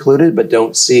be included but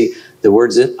don't see the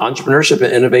words entrepreneurship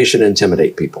and innovation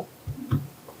intimidate people.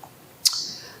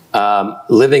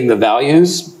 Living the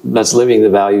values, that's living the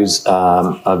values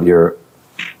of your,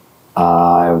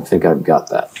 I think I've got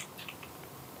that.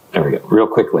 There we go, real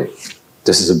quickly.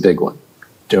 This is a big one.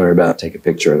 Don't worry about it, take a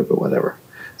picture of it, whatever.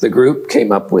 The group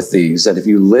came up with these, that if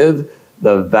you live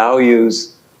the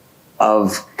values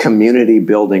of community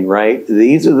building right,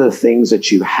 these are the things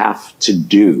that you have to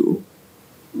do.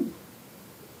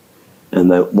 And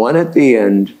the one at the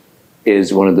end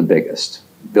is one of the biggest,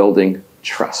 building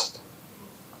trust.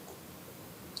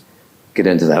 Get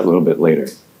into that a little bit later.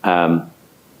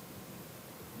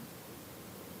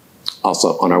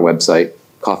 Also on our website,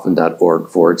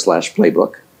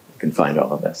 Kauffman.org/playbook, you can find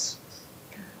all of this.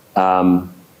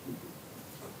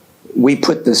 We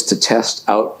put this to test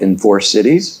out in 4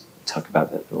 cities. Talk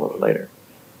about that a little later.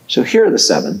 So here are the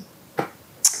 7,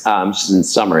 just in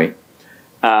summary.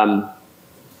 What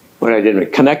I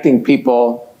did, connecting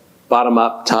people, bottom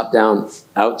up, top down,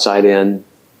 outside in.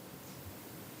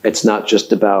 It's not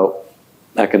just about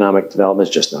economic development,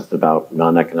 it's just not about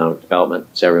non-economic development,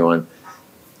 it's everyone.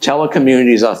 Tell a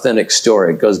community's authentic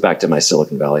story. It goes back to my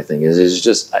Silicon Valley thing. It's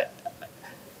just,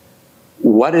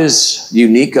 what is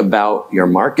unique about your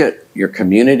market, your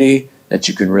community, that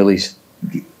you can really,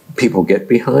 people get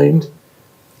behind,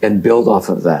 and build off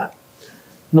of that.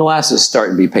 And the last is start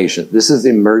and be patient. This is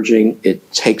emerging.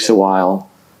 It takes a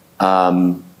while.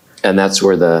 And that's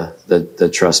where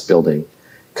the trust building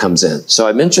comes in. So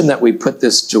I mentioned that we put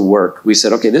this to work. We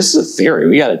said, okay, this is a theory.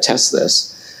 We got to test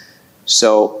this.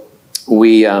 So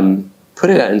we put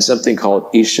it in something called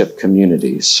E-ship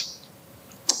communities,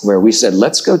 where we said,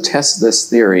 let's go test this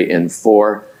theory in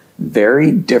 4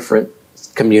 very different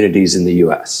communities in the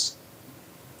US.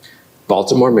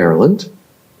 Baltimore, Maryland,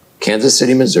 Kansas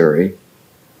City, Missouri,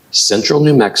 Central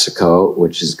New Mexico,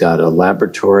 which has got a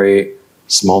laboratory,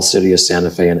 small city of Santa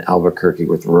Fe, and Albuquerque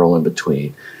with rural in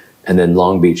between, and then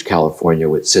Long Beach, California,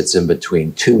 which sits in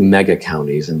between 2 mega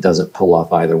counties and doesn't pull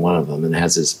off either one of them and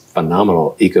has this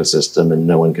phenomenal ecosystem, and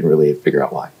no one can really figure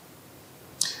out why.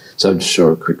 So I'll just show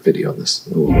a quick video on this.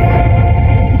 Ooh.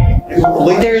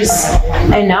 There's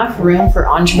enough room for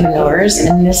entrepreneurs,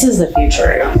 and this is the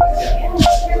future.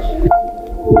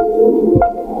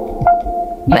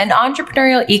 An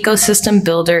entrepreneurial ecosystem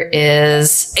builder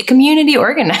is a community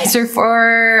organizer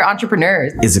for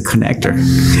entrepreneurs. Is a connector.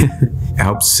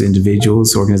 Helps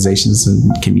individuals, organizations, and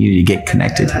community get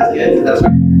connected.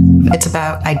 It's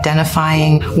about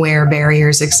identifying where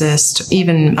barriers exist,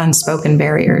 even unspoken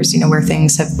barriers, where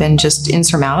things have been just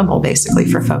insurmountable, basically,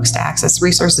 for folks to access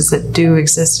resources that do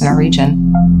exist in our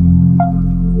region.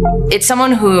 It's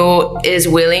someone who is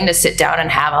willing to sit down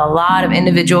and have a lot of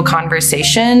individual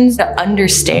conversations to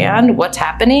understand what's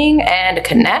happening and to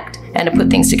connect and to put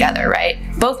things together, right?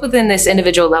 Both within this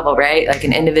individual level, right? Like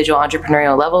an individual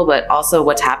entrepreneurial level, but also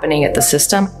what's happening at the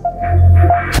system.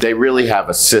 They really have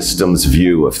a systems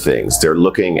view of things. They're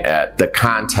looking at the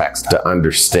context to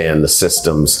understand the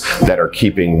systems that are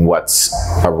keeping what's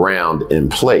around in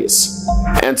place.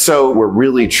 And so we're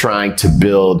really trying to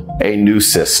build a new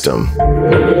system.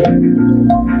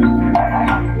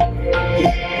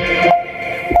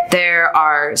 There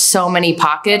are so many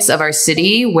pockets of our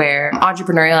city where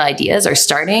entrepreneurial ideas are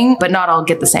starting, but not all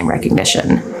get the same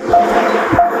recognition.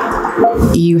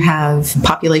 You have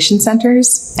population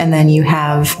centers, and then you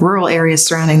have rural areas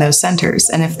surrounding those centers.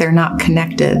 And if they're not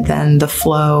connected, then the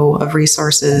flow of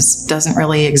resources doesn't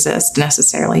really exist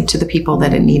necessarily to the people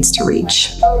that it needs to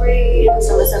reach.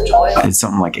 It's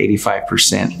something like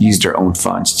 85% use their own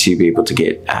funds to be able to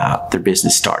get their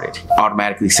business started.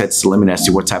 Automatically sets the limit as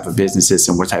to what type of businesses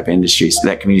and what type of industries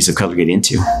that communities of color get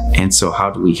into. And so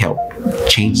how do we help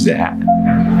change that?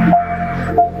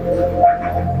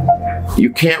 You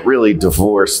can't really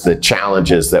divorce the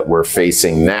challenges that we're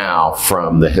facing now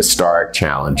from the historic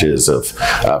challenges of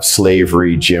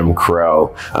slavery, Jim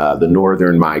Crow, the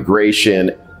northern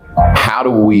migration. How do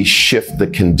we shift the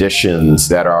conditions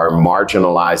that are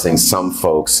marginalizing some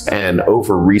folks and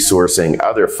over-resourcing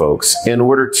other folks in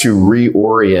order to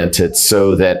reorient it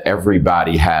so that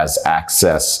everybody has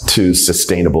access to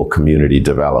sustainable community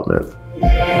development?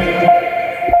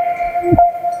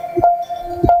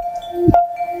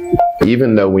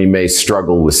 Even though we may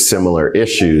struggle with similar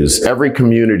issues, every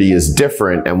community is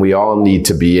different, and we all need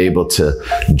to be able to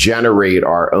generate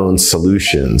our own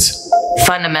solutions.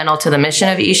 Fundamental to the mission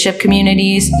of E-ship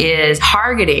communities is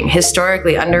targeting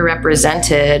historically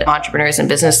underrepresented entrepreneurs and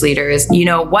business leaders.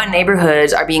 What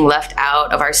neighborhoods are being left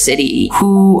out of our city?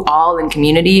 Who all in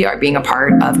community are being a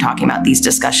part of talking about these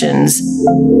discussions?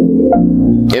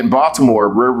 In Baltimore,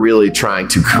 we're really trying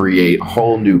to create a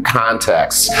whole new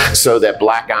context so that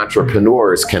Black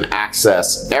entrepreneurs can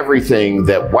access everything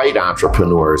that white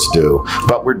entrepreneurs do,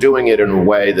 but we're doing it in a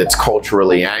way that's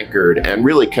culturally anchored and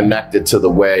really connected to the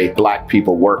way Black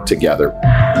people work together.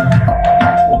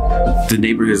 The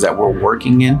neighborhoods that we're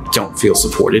working in don't feel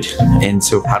supported. And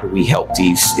so how do we help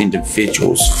these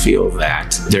individuals feel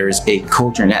that there's a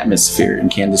culture and atmosphere in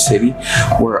Kansas City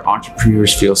where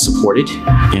entrepreneurs feel supported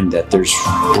and that there's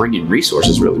bringing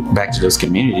resources really back to those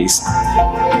communities?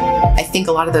 I think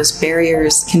a lot of those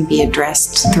barriers can be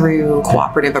addressed through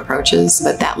cooperative approaches,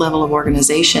 but that level of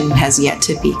organization has yet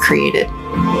to be created.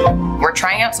 We're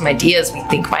trying out some ideas we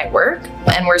think might work,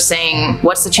 and we're saying,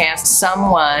 what's the chance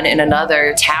someone in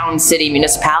another town, city,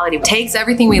 municipality takes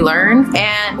everything we learn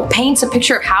and paints a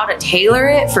picture of how to tailor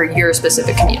it for your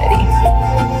specific community?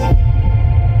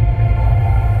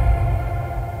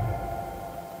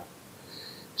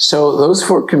 So those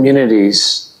 4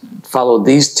 communities followed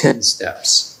these 10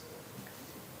 steps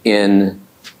in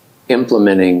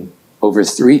implementing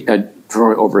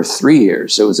for over 3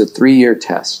 years. So it was a 3-year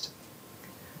test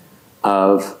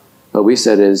of what we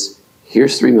said is,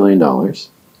 here's $3 million.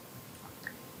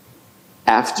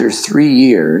 After 3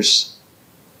 years,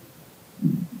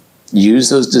 use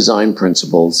those design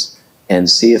principles and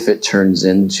see if it turns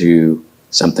into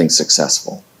something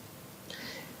successful.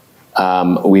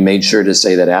 We made sure to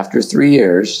say that after 3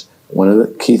 years, one of the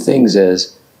key things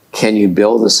is, can you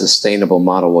build a sustainable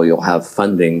model where you'll have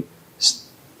funding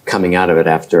coming out of it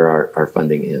after our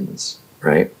funding ends,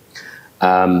 right?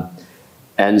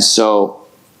 And so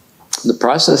the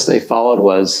process they followed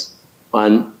was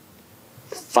on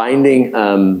finding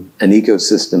an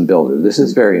ecosystem builder. This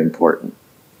is very important.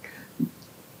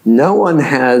 No one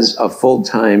has a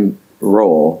full-time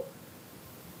role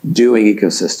doing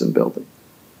ecosystem building.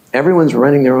 Everyone's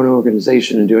running their own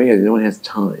organization and doing it. No one has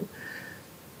time.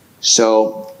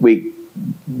 So we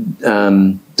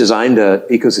designed an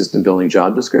ecosystem building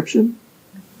job description.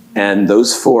 And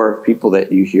those 4 people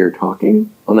that you hear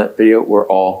talking on that video were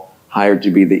all hired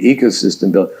to be the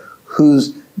ecosystem builder,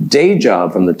 whose day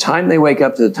job from the time they wake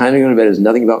up to the time they go to bed is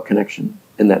nothing about connection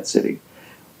in that city.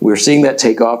 We're seeing that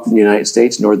take off in the United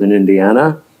States. Northern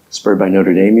Indiana, spurred by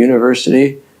Notre Dame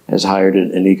University, has hired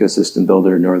an ecosystem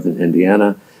builder in Northern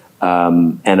Indiana,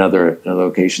 and other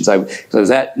locations. I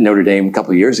was at Notre Dame a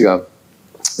couple of years ago.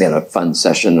 We had a fun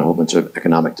session, a whole bunch of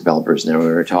economic developers, and we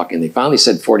were talking. They finally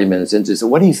said 40 minutes into it, so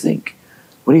what do you think?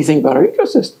 What do you think about our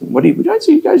ecosystem? What do you guys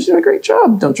do? You guys do a great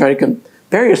job. Don't try to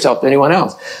compare yourself to anyone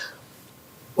else.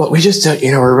 Well, we just,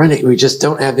 we're running, we just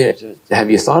don't have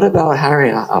have you thought about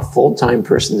hiring a full-time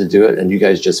person to do it, and you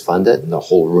guys just fund it, and the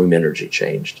whole room energy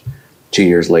changed. 2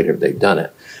 years later, they've done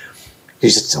it. You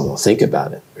just don't think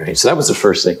about it, right? So that was the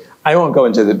first thing. I won't go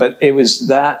into it, but it was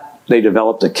that they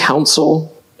developed a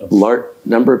council, a large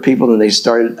number of people, and they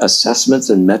started assessments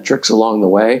and metrics along the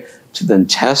way to then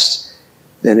test,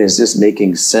 then is this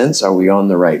making sense? Are we on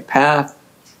the right path?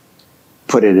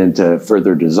 Put it into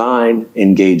further design,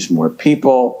 engage more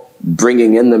people,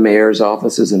 bringing in the mayor's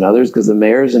offices and others, because the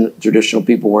mayors and traditional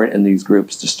people weren't in these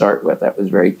groups to start with. That was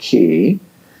very key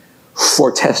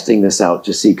for testing this out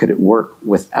to see could it work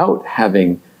without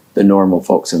having the normal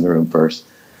folks in the room first,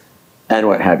 and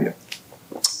what have you.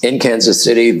 In Kansas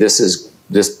City,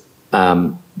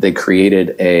 they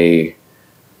created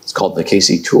it's called the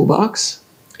KC Toolbox.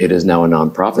 It is now a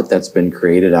nonprofit that's been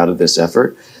created out of this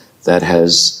effort that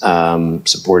has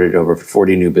supported over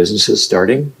 40 new businesses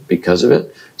starting because of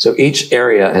it. So each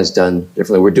area has done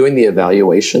differently. We're doing the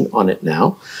evaluation on it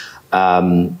now,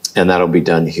 and that'll be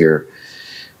done here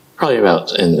probably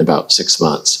in about 6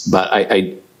 months. But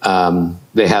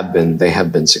they have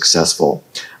been successful.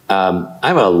 I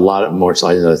have a lot more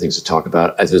slides and other things to talk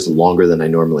about. This is longer than I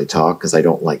normally talk because I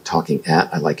don't like talking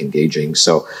I like engaging.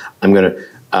 So I'm going to,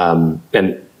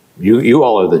 and you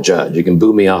all are the judge. You can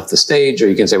boo me off the stage or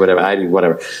you can say whatever, I do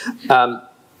whatever.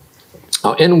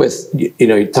 I'll end with,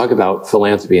 you talk about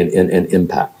philanthropy and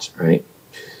impact, right?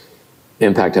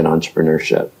 Impact and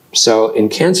entrepreneurship. So in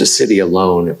Kansas City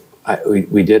alone,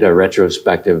 we did a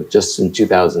retrospective just in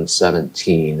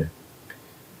 2017.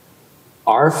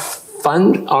 Our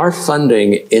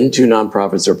funding into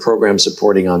nonprofits or programs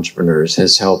supporting entrepreneurs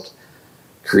has helped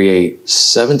create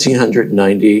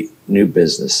 1,790 new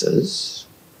businesses,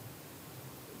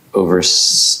 over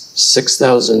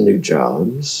 6,000 new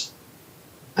jobs.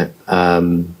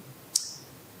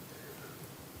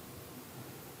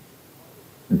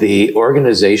 The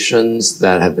organizations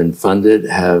that have been funded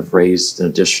have raised an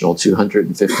additional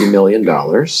 $250 million.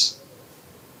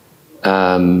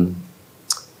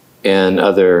 And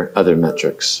other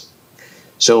metrics.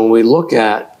 So when we look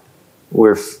at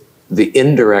the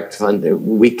indirect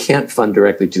funding, we can't fund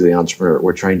directly to the entrepreneur.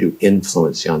 We're trying to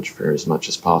influence the entrepreneur as much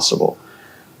as possible.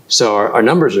 So our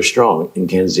numbers are strong in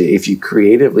Kansas City. If you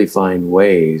creatively find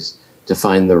ways to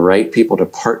find the right people to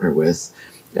partner with,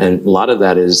 and a lot of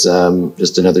that is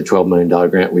just another $12 million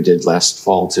grant we did last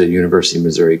fall to University of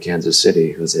Missouri, Kansas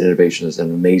City, whose innovation has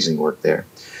done amazing work there.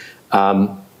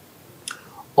 On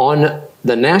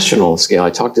the national scale, I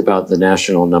talked about the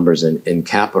national numbers in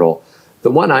capital.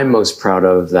 The one I'm most proud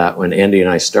of, that when Andy and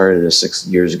I started this 6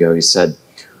 years ago, he said,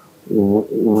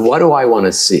 what do I want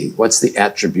to see? What's the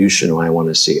attribution I want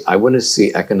to see? I want to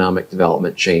see economic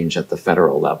development change at the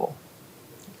federal level.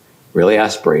 Really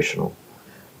aspirational.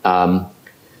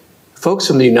 Folks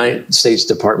from the United States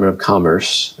Department of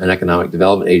Commerce and Economic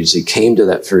Development Agency came to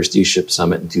that first eShip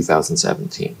Summit in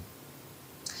 2017.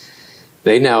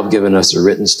 They now have given us a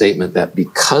written statement that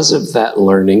because of that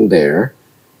learning there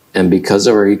and because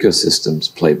of our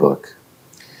ecosystems playbook,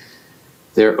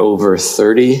 they're over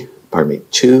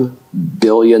 $2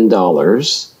 billion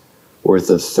worth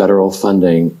of federal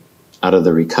funding out of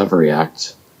the Recovery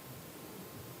Act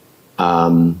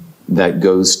that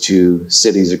goes to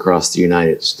cities across the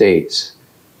United States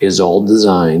is all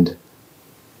designed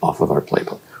off of our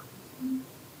playbook.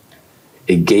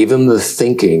 It gave them the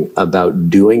thinking about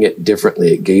doing it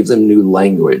differently. It gave them new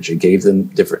language. It gave them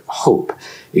different hope.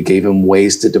 It gave them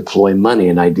ways to deploy money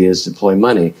and ideas to deploy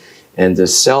money and to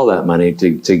sell that money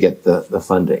to get the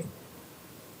funding.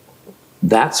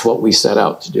 That's what we set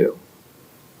out to do.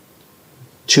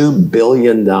 $2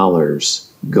 billion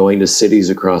going to cities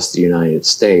across the United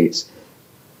States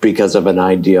because of an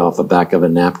idea off the back of a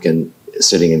napkin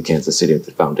sitting in Kansas City at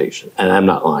the foundation. And I'm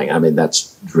not lying. I mean,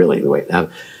 that's really the way it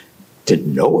happened.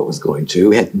 Didn't know what was going to.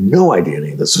 We had no idea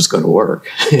any of this was going to work.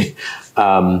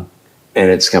 And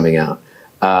it's coming out.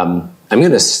 I'm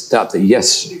going to stop there.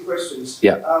 Yes? A few questions.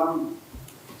 Yeah.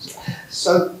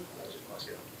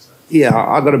 Yeah,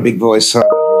 I got a big voice.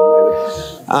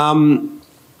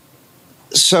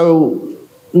 So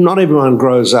not everyone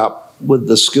grows up with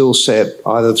the skill set,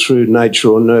 either through nature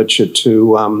or nurture,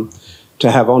 to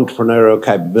have entrepreneurial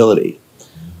capability.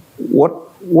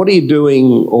 What are you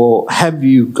doing, or have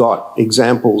you got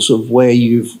examples of where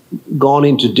you've gone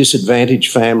into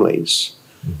disadvantaged families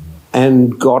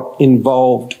and got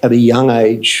involved at a young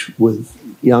age with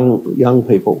young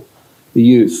people, the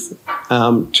youth,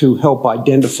 to help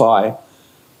identify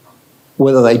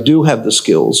whether they do have the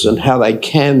skills and how they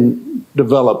can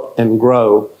develop and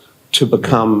grow to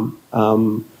become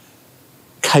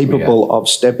capable of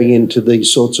stepping into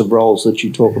these sorts of roles that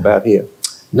you talk about here?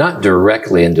 Not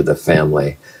directly into the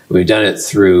family. We've done it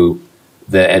through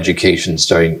the education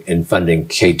starting in funding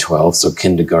K-12, so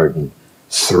kindergarten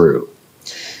through.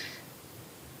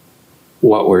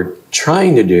 What we're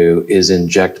trying to do is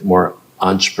inject more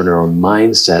entrepreneurial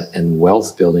mindset and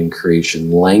wealth building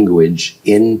creation language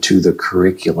into the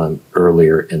curriculum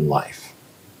earlier in life.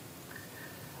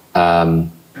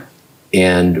 And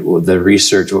the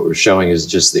research, what we're showing is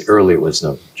just the earlier,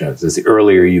 the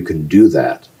earlier you can do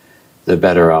that, the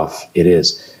better off it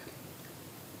is.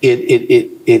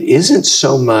 It isn't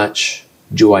so much,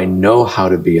 do I know how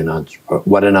to be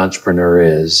what an entrepreneur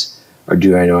is, or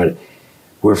do I know it?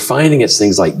 We're finding it's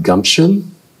things like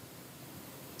gumption,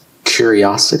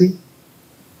 curiosity,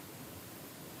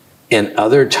 and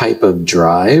other type of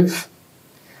drive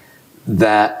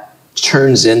that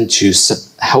turns into,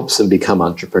 helps them become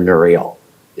entrepreneurial,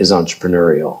 is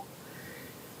entrepreneurial.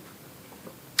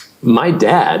 My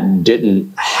dad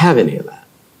didn't have any of that,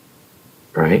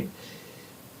 right?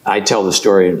 I tell the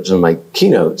story in some of my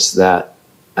keynotes that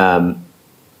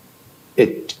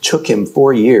it took him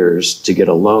 4 years to get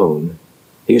a loan.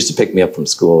 He used to pick me up from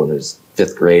school in his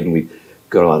 5th grade, and we'd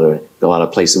go to a lot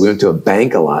of places. We went to a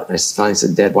bank a lot. And I finally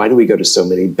said, Dad, why do we go to so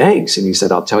many banks? And he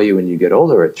said, I'll tell you when you get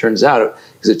older. It turns out,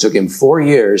 because it took him 4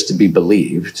 years to be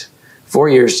believed, 4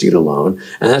 years to get a loan.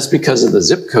 And that's because of the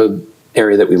zip code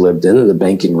area that we lived in, and the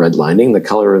banking redlining, the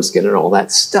color of skin, and all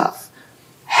that stuff.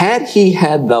 Had he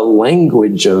had the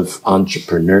language of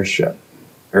entrepreneurship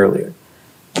earlier.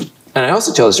 And I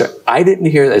also tell the story, I didn't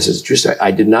hear, this is a true story,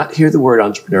 I did not hear the word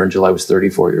entrepreneur until I was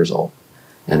 34 years old.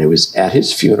 And it was at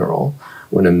his funeral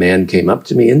when a man came up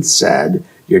to me and said,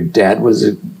 your dad was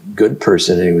a good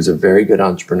person and he was a very good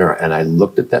entrepreneur. And I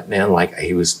looked at that man like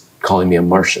he was calling me a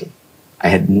Martian.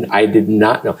 I did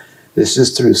not know. This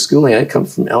is through schooling. I come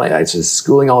from LA. I was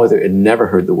schooling all over and never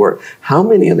heard the word. How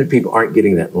many other people aren't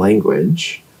getting that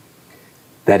language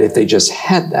that if they just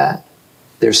had that,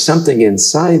 there's something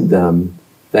inside them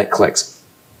that clicks?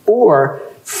 Or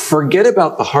forget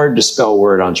about the hard to spell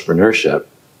word entrepreneurship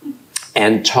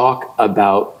and talk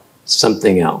about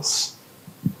something else.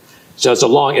 So it's a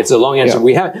long answer.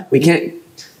 Yeah. We can't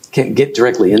get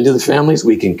directly into the families.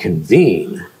 We can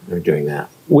convene. They're doing that.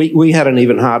 We had an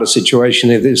even harder situation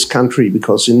in this country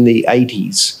because in the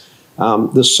 80s,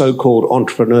 the so-called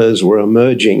entrepreneurs were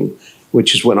emerging,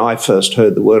 which is when I first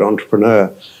heard the word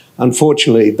entrepreneur.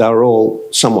 Unfortunately, they were all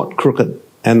somewhat crooked,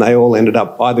 and they all ended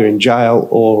up either in jail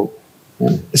or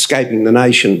escaping the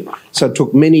nation. So it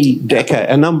took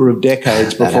a number of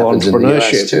decades before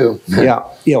entrepreneurship. Too. Yeah,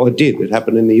 well, it did. It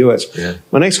happened in the US. Yeah.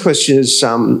 My next question is,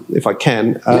 if I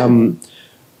can,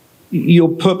 your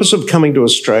purpose of coming to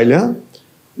Australia.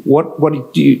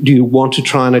 What do you want to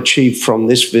try and achieve from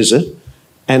this visit?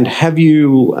 And have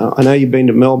you, I know you've been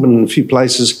to Melbourne and a few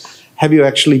places, have you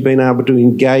actually been able to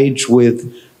engage with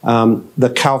the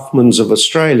Kauffmans of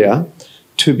Australia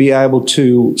to be able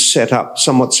to set up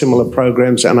somewhat similar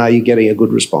programs, and are you getting a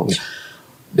good response?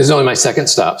 This is only my second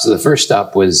stop. So the first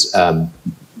stop was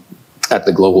at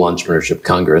the Global Entrepreneurship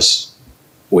Congress,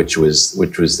 which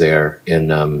was there in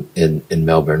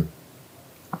Melbourne.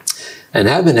 And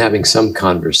I've been having some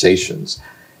conversations.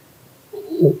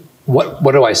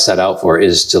 What do I set out for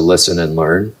is to listen and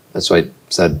learn. That's why I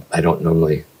said I don't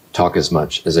normally talk as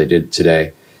much as I did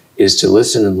today, is to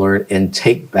listen and learn and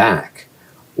take back.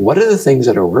 What are the things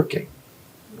that are working?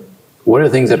 What are the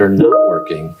things that are not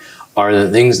working? Are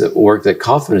the things that work that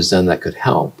Kauffman has done that could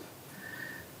help?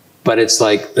 But it's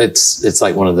like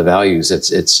one of the values.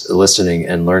 It's listening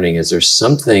and learning. Is there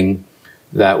something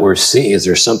that we're seeing? Is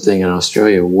there something in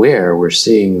Australia where we're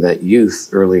seeing that youth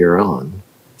earlier on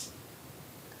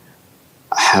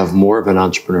have more of an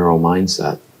entrepreneurial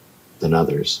mindset than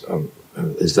others.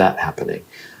 Is that happening?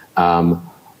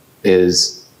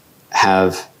 Is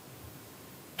have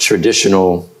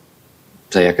traditional,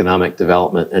 say, economic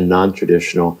development and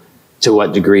non-traditional, to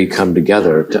what degree come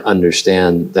together to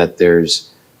understand that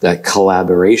that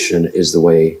collaboration is the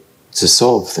way to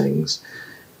solve things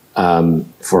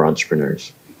for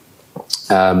entrepreneurs.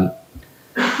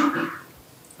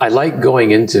 I like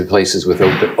going into places with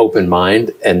open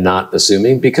mind and not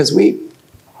assuming, because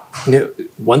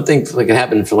one thing that can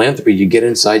happen in philanthropy, you get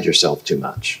inside yourself too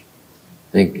much.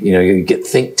 You get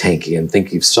think tanky and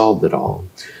think you've solved it all.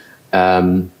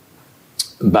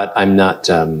 But I'm not,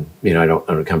 I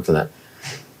don't come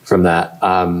from that.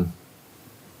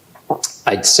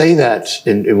 I'd say that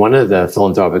in one of the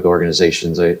philanthropic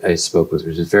organizations I spoke with,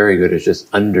 which is very good at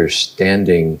just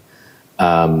understanding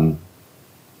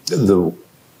the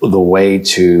way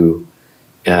to,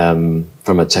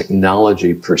 from a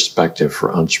technology perspective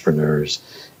for entrepreneurs,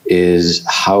 is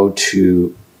how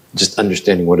to just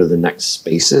understanding what are the next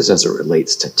spaces as it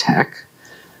relates to tech,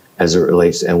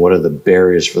 and what are the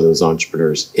barriers for those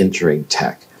entrepreneurs entering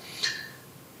tech.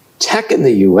 Tech in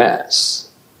the US,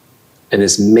 and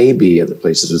this may be other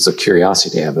places, it's a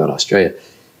curiosity I have about Australia,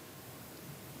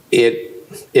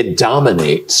 it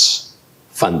dominates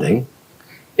funding,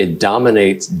 it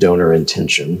dominates donor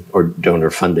intention or donor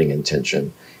funding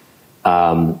intention.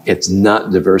 It's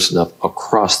not diverse enough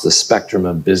across the spectrum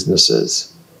of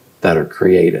businesses that are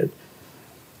created.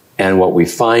 And what we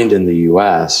find in the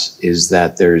US is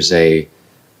that there's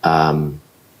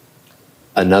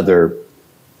another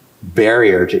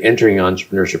barrier to entering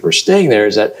entrepreneurship or staying there,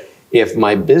 is that if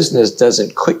my business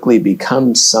doesn't quickly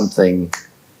become something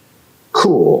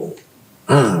cool,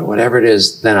 whatever it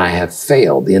is, then I have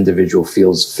failed. The individual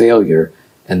feels failure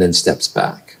and then steps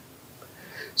back.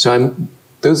 So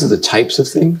those are the types of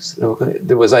things.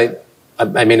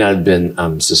 I may not have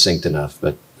been succinct enough,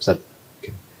 but is that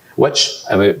okay?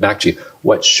 Back to you.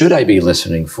 What should I be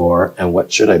listening for, and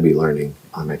what should I be learning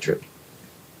on my trip?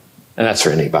 And that's for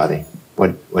anybody.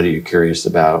 What are you curious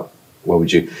about? What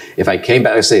would you, if I came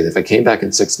back, if I came back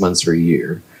in 6 months or a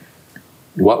year,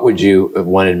 what would you have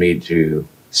wanted me to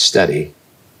study,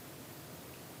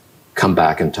 come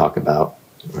back and talk about?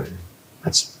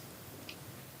 That's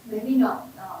maybe not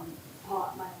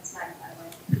part minus by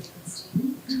way.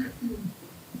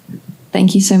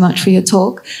 Thank you so much for your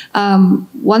talk.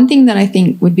 One thing that I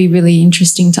think would be really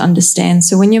interesting to understand,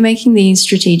 so when you're making these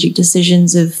strategic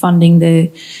decisions of funding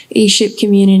the e-ship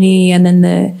community and then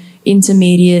the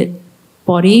intermediate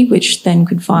body, which then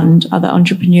could fund other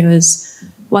entrepreneurs,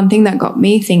 one thing that got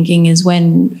me thinking is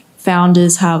when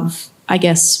founders have, I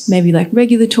guess, maybe like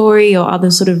regulatory or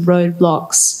other sort of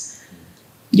roadblocks,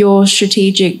 your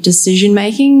strategic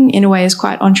decision-making in a way is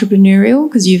quite entrepreneurial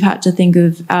because you've had to think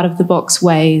of out-of-the-box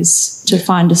ways to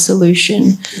find a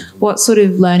solution. What sort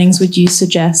of learnings would you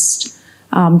suggest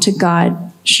to guide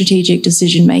strategic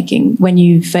decision-making when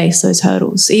you face those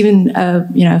hurdles, even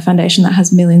a foundation that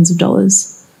has millions of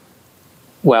dollars?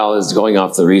 Well, it's going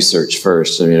off the research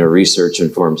first. I mean, research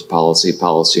informs policy,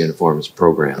 policy informs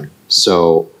program.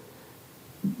 So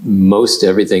most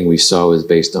everything we saw is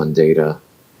based on data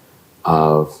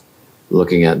of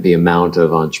looking at the amount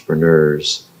of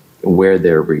entrepreneurs, where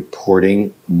they're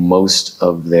reporting most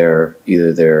of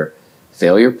either their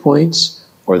failure points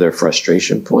or their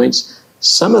frustration points.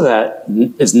 Some of that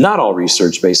is not all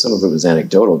research-based. Some of it was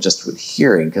anecdotal, just with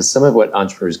hearing, because some of what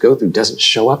entrepreneurs go through doesn't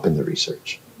show up in the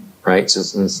research, right? So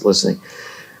it's listening.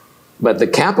 But the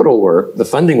capital work, the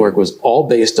funding work, was all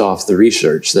based off the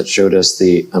research that showed us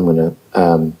I'm going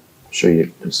to show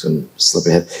you. I'm just going to slip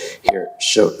ahead here.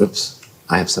 Oops,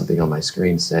 I have something on my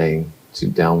screen saying to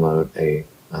download a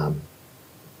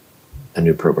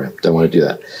new program. Don't want to do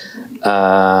that.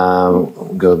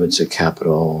 Go over to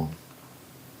capital.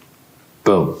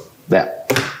 Boom. That.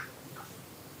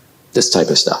 This type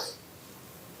of stuff.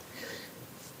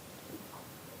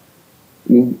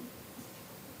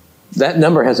 That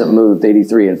number hasn't moved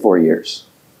 83 in 4 years.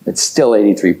 It's still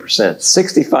 83%.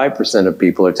 65% of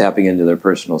people are tapping into their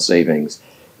personal savings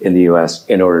in the US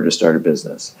in order to start a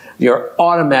business. You're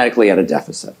automatically at a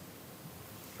deficit,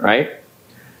 right?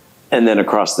 And then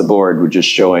across the board, we're just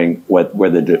showing where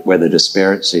the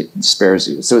disparity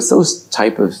is. So it's those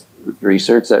type of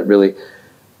research that really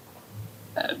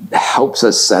helps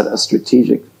us set a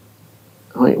strategic.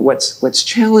 What's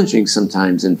challenging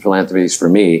sometimes in philanthropy for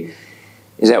me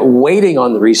is that waiting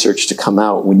on the research to come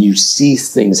out when you see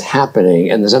things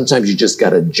happening, and then sometimes you just got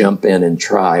to jump in and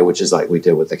try, which is like we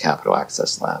did with the Capital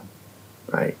Access Lab,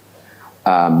 right?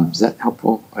 Is that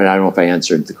helpful? I don't know if I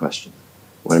answered the question.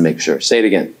 I want to make sure. Say it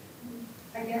again.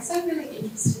 I guess I'm really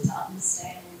interested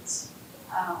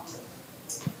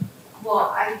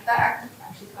that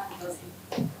actually kind of goes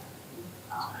in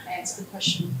answer the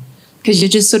question. Because you're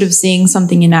just sort of seeing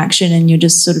something in action and you're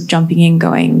just sort of jumping in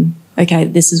going, okay,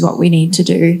 this is what we need to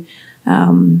do.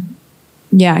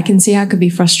 Yeah, I can see how it could be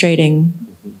frustrating,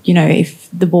 you know, if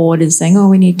the board is saying, oh,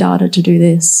 we need data to do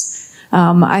this.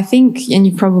 I think, and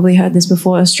you've probably heard this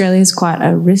before, Australia is quite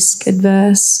a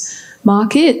risk-adverse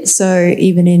market. So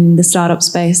even in the startup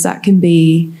space, that can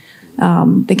be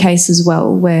the case as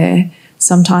well, where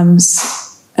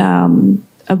sometimes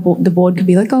the board could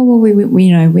be like, oh, well, we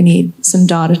you know, we need some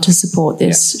data to support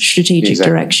this strategic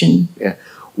direction. Yeah.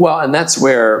 Well, and that's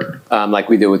where, like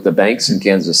we did with the banks in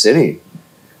Kansas City,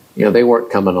 you know, they weren't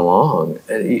coming along.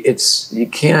 You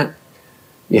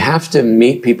have to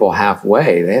meet people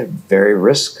halfway. They're very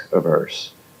risk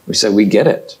averse. We said, we get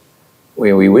it.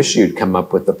 We wish you'd come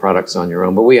up with the products on your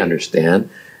own, but we understand.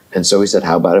 And so we said,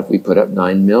 how about if we put up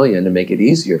 $9 million to make it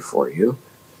easier for you?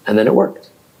 And then it worked.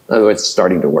 In other words, it's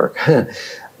starting to work.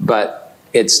 But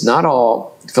it's not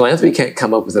all, philanthropy can't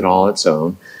come up with it all on its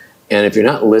own. And if you're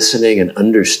not listening and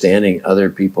understanding other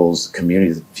people's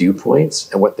community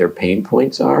viewpoints and what their pain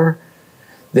points are,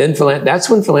 then that's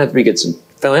when philanthropy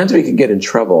can get in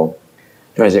trouble.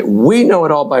 Trying to say, we know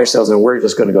it all by ourselves and we're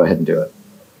just going to go ahead and do it.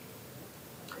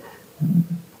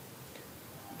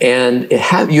 And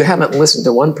you haven't listened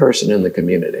to one person in the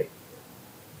community,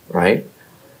 right?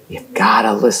 You've got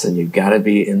to listen. You've got to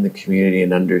be in the community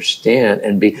and understand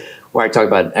and be, where I talk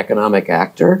about an economic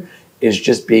actor, is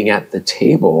just being at the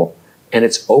table. And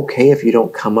it's okay if you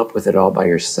don't come up with it all by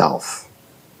yourself.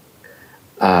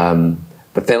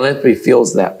 But philanthropy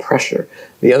feels that pressure.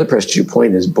 The other pressure, to your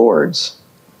point, is boards,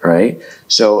 right?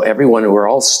 So we're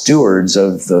all stewards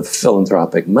of the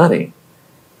philanthropic money.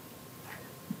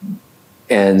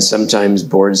 And sometimes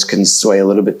boards can sway a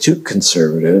little bit too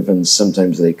conservative, and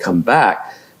sometimes they come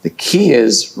back. The key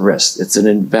is risk. It's an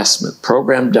investment.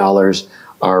 Program dollars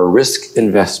are a risk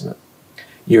investment.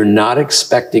 You're not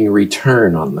expecting a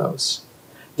return on those.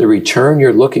 The return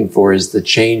you're looking for is the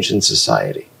change in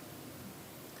society.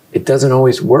 It doesn't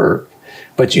always work,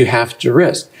 but you have to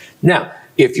risk. Now,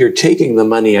 if you're taking the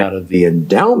money out of the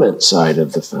endowment side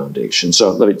of the foundation,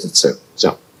 so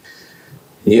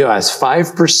you ask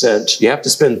 5%, you have to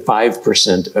spend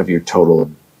 5% of your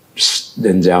total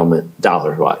endowment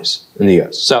dollar-wise in the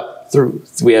US. So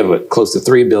we have close to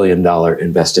 $3 billion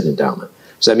invested endowment.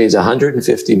 So that means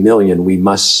 $150 million we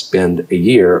must spend a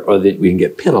year, or that we can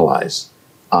get penalized.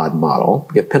 Odd model,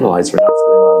 get penalized for not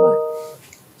spending a lot of money.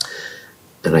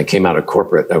 And I came out of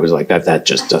corporate, I was like, that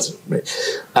just doesn't, right?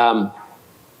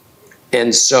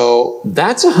 And so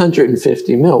that's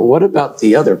 150 mil. What about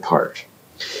the other part?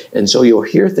 And so you'll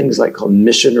hear things like called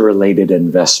mission-related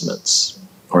investments,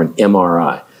 or an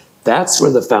MRI. That's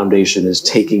where the foundation is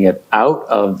taking it out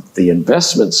of the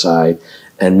investment side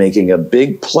and making a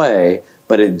big play,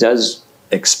 but it does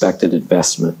expect an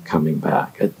investment coming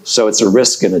back. So it's a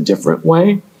risk in a different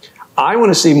way. I want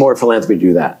to see more philanthropy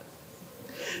do that.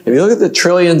 If you look at the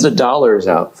trillions of dollars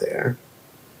out there,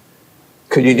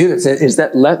 could you do this? Is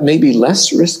that maybe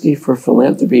less risky for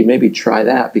philanthropy? Maybe try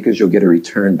that, because you'll get a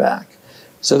return back.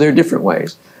 So there are different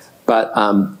ways. But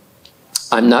I'm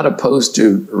not opposed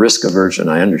to risk aversion.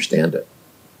 I understand it.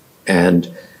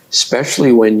 And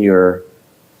especially when you're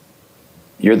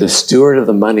the steward of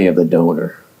the money of the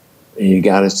donor, and you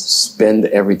got to spend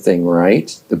everything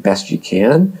right, the best you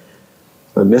can.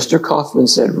 But Mr. Kauffman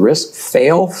said,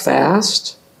 fail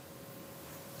fast,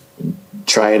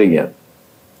 try it again.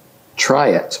 Try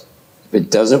it. If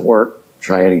it doesn't work,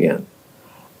 try it again.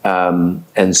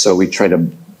 And so we try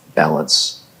to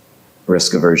balance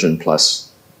risk aversion plus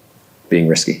being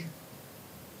risky.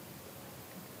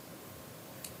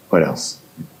 What else?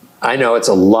 I know it's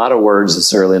a lot of words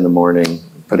this early in the morning,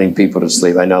 putting people to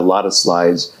sleep. I know a lot of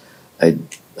slides.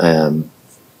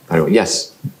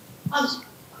 Yes. Hello,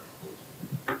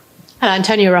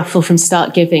 Antonia Ruffle from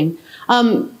Start Giving.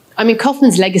 I mean,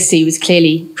 Kauffman's legacy was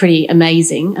clearly pretty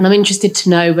amazing, and I'm interested to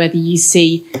know whether you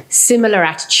see similar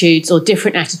attitudes or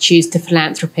different attitudes to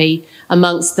philanthropy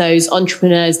amongst those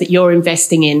entrepreneurs that you're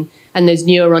investing in and those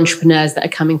newer entrepreneurs that are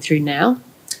coming through now.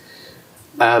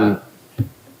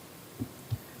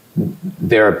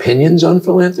 Their opinions on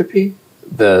philanthropy?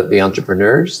 The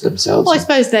entrepreneurs themselves? Well, I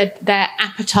suppose their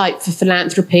appetite for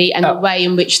philanthropy and the way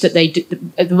in which that they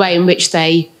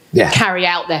carry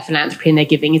out their philanthropy and their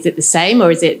giving. Is it the same,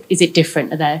 or is it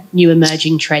different? Are there new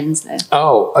emerging trends there?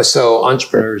 Oh, so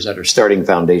entrepreneurs that are starting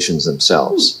foundations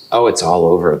themselves. Oh, it's all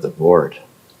over the board.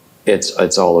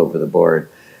 It's all over the board.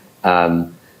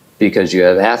 Because you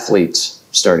have athletes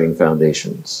starting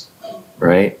foundations,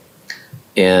 right?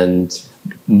 and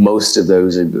most of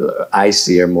those I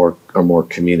see are more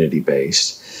community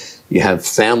based. You have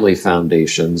family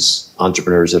foundations,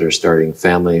 entrepreneurs that are starting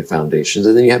family foundations,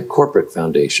 and then you have corporate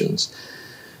foundations.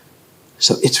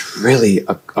 So it's really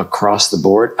across the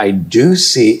board. I do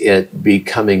see it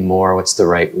becoming more, what's the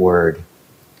right word?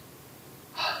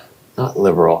 Not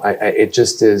liberal. It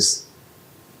just is,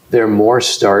 they're more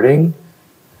starting,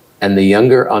 and the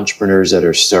younger entrepreneurs that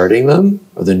are starting them,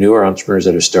 or the newer entrepreneurs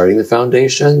that are starting the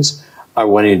foundations, are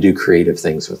wanting to do creative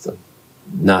things with them,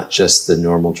 not just the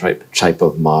normal type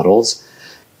of models.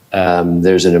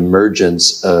 There's an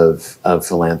emergence of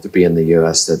philanthropy in the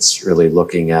US that's really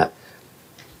looking at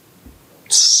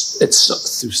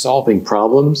it's through solving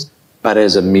problems, but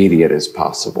as immediate as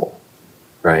possible,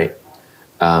 right?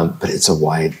 But it's a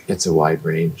wide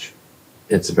range.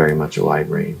 It's very much a wide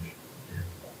range.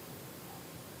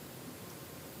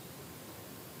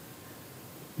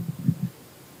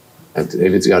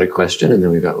 David's got a question, and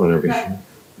then we've got one over here.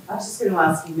 I was just going to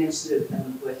ask, you mentioned it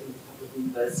working with a couple of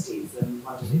universities, and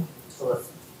wondered if you could tell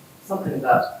us something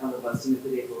about one of the most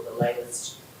innovative or the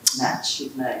latest match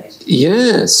you've made.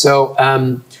 Yeah, so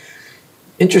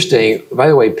interesting. By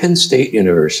the way, Penn State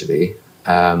University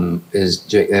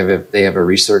they have a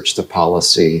research to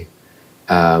policy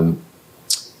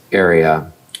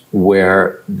area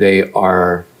where they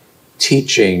are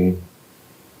teaching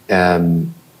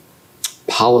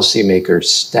policymaker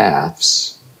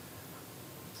staffs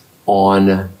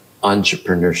on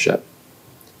entrepreneurship.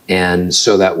 And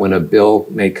so that when a bill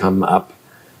may come up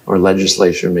or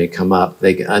legislation may come up,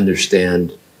 they can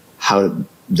understand how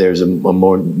there's a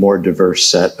more diverse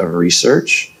set of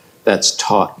research that's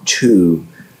taught to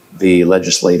the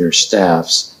legislator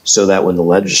staffs, so that when the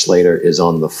legislator is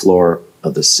on the floor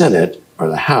of the Senate or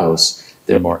the House,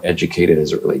 they're more educated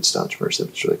as it relates to entrepreneurship.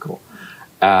 It's really cool.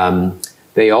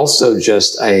 They also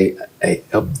just,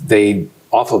 they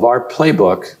off of our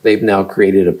playbook, they've now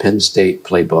created a Penn State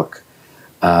playbook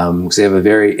because they have a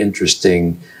very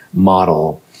interesting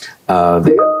model. They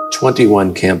have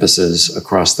 21 campuses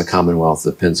across the Commonwealth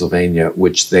of Pennsylvania,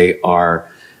 which they are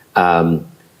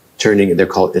turning,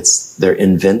 their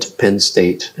Invent Penn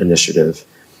State initiative.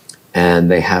 And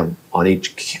they have in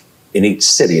each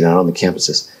city, not on the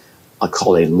campuses,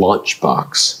 called a launch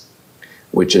box,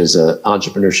 which is an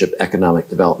entrepreneurship, economic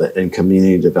development, and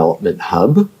community development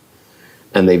hub.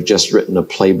 And they've just written a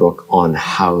playbook on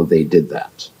how they did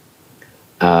that.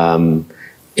 And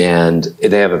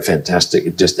they have a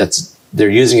fantastic, they're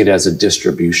using it as a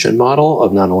distribution model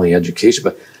of not only education,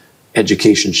 but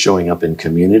education showing up in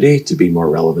community to be more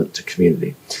relevant to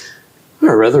community.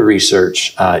 Our other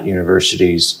research at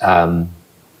universities,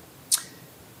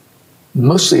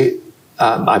 mostly,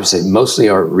 I would say mostly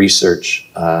our research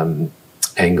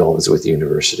angle is with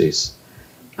universities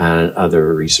and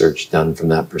other research done from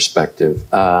that perspective.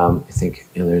 I think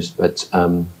but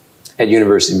at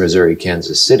University of Missouri,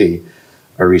 Kansas City,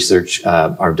 our research,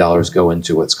 our dollars go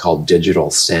into what's called Digital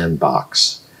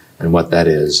Sandbox. And what that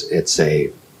is, it's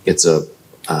a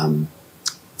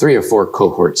 3 or 4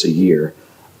 cohorts a year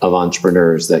of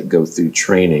entrepreneurs that go through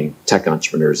training, tech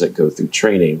entrepreneurs that go through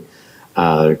training,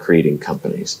 creating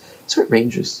companies. So it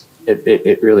ranges.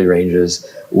 It really ranges.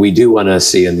 We do want to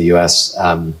see in the U.S.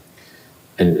 And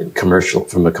from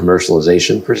a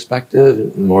commercialization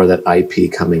perspective, more that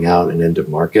IP coming out and into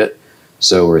market.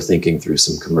 So we're thinking through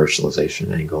some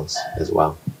commercialization angles as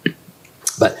well.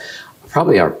 But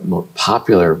probably our most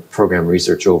popular program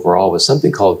research overall was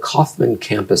something called Kauffman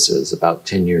Campuses about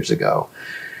 10 years ago.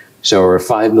 So we're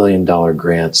 $5 million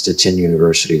grants to 10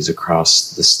 universities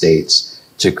across the states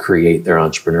to create their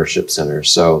entrepreneurship centers.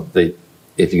 So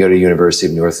if you go to University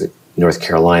of North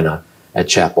Carolina at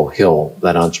Chapel Hill,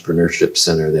 that entrepreneurship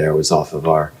center there was off of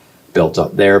our built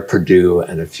up there, Purdue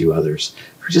and a few others.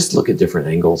 We just look at different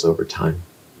angles over time.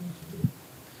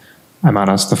 I might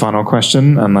ask the final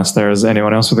question, unless there is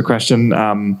anyone else with a question.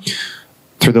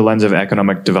 Through the lens of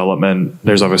economic development,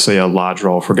 there's obviously a large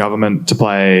role for government to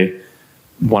play.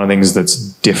 One of the things that's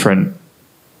different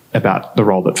about the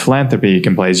role that philanthropy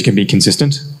can play is you can be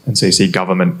consistent. And so you see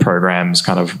government programs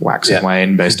kind of wax and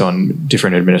wane based on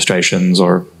different administrations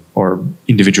or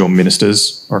individual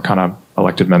ministers or kind of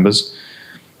elected members.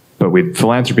 But with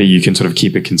philanthropy, you can sort of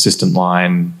keep a consistent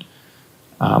line.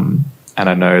 And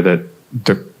I know that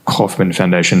the Kauffman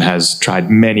Foundation has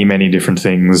tried many, many different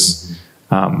things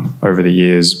over the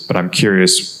years, but I'm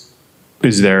curious,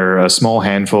 is there a small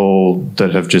handful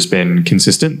that have just been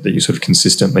consistent, that you sort of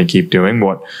consistently keep doing?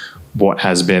 What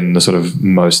has been the sort of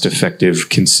most effective,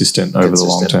 consistent over the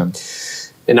long term?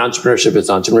 In entrepreneurship,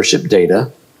 it's entrepreneurship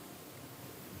data,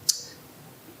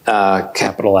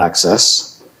 capital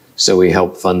access, So we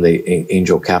helped fund the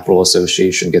Angel Capital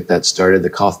Association, get that started. The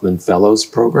Kauffman Fellows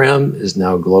program is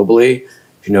now globally.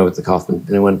 If you know what the Kauffman,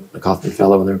 anyone, a Kauffman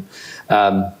Fellow in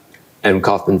there? And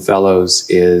Kauffman Fellows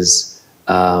is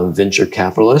venture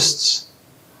capitalists,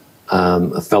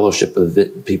 a fellowship of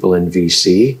people in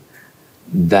VC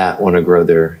that want to grow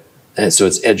their, and so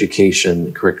it's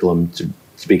education curriculum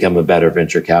to become a better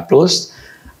venture capitalist,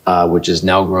 which has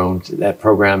now grown to that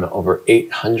program over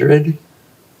 800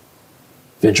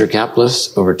 venture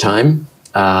capitalists over time.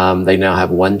 They now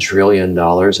have $1 trillion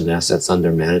in assets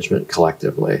under management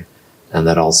collectively. And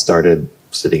that all started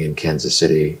sitting in Kansas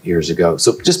City years ago.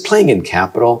 So just playing in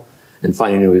capital and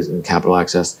finding new ways in capital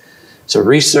access. So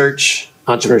research,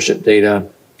 entrepreneurship data,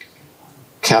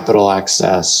 capital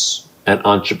access, and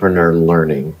entrepreneur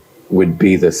learning would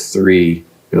be the three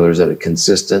pillars that are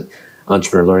consistent.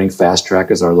 Entrepreneur learning, Fast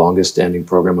Track is our longest standing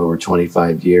program, over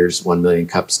 25 years, 1 million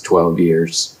cups, 12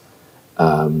 years.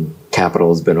 Capital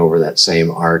has been over that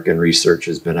same arc, and research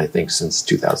has been, I think, since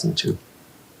 2002.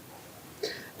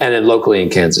 And then locally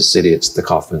in Kansas City, it's the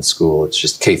Kauffman School. It's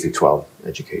just K through 12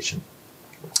 education.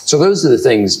 So those are the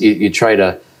things you try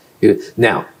to,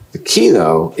 now, the key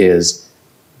though is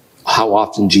how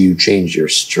often do you change your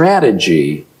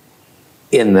strategy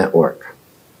in that work?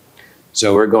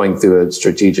 So we're going through a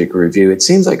strategic review. It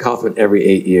seems like Kauffman every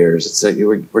 8 years. It's like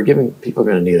we're giving people are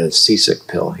going to need a seasick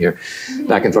pill here,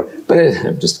 back and forth. But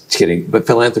I'm just kidding. But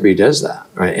philanthropy does that,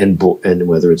 right? And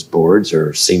whether it's boards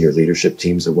or senior leadership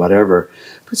teams or whatever.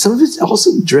 But some of it's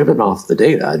also driven off the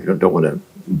data. I don't want to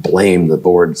blame the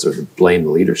boards or blame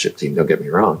the leadership team. Don't get me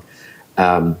wrong.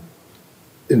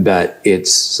 But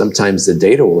it's sometimes the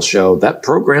data will show that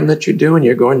program that you're doing,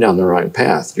 you're going down the wrong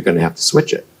path. You're going to have to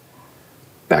switch it.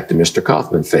 Back to Mr.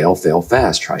 Kauffman, fail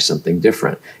fast, try something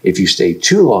different. If you stay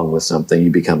too long with something,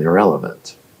 you become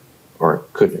irrelevant, or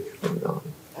could become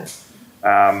irrelevant.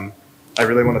 I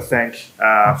really want to thank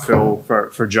Phil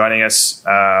for joining us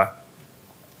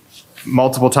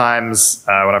multiple times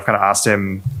when I've kind of asked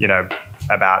him,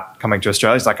 about coming to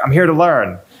Australia. He's like, I'm here to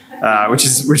learn, which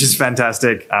is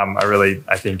fantastic.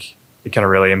 I think it kind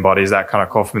of really embodies that kind of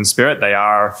Kauffman spirit. They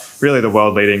are really the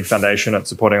world-leading foundation at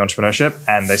supporting entrepreneurship,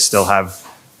 and they still have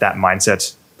that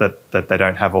mindset that they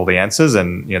don't have all the answers,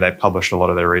 and they published a lot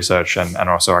of their research and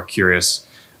also are curious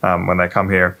when they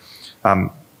come here.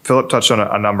 Philip touched on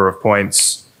a number of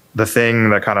points. The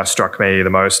thing that kind of struck me the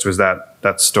most was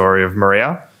that story of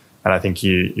Maria, and I think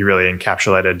you really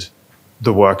encapsulated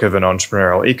the work of an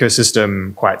entrepreneurial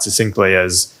ecosystem quite succinctly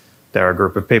as they're a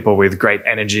group of people with great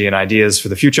energy and ideas for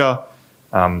the future.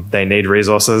 They need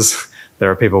resources. There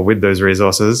are people with those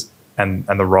resources, and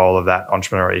the role of that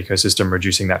entrepreneurial ecosystem,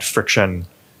 reducing that friction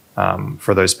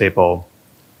for those people.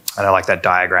 And I like that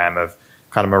diagram of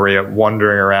kind of Maria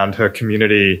wandering around her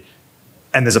community,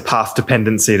 and there's a path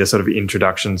dependency to sort of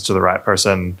introductions to the right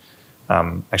person.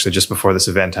 Actually, just before this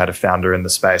event, I had a founder in the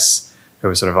space who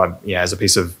was sort of, as a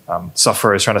piece of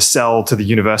software, is trying to sell to the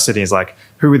university. He's like,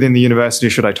 who within the university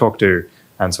should I talk to?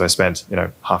 And so I spent,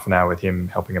 half an hour with him,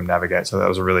 helping him navigate. So that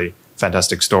was a really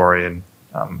fantastic story, and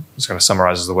just kind of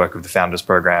summarizes the work of the Founders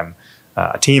program,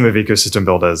 a team of ecosystem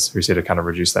builders who see to kind of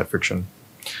reduce that friction.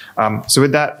 So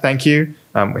with that, thank you.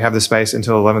 We have the space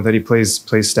until 11:30.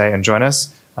 Please stay and join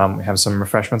us. We have some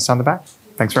refreshments down the back.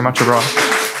 Thanks very much, everyone.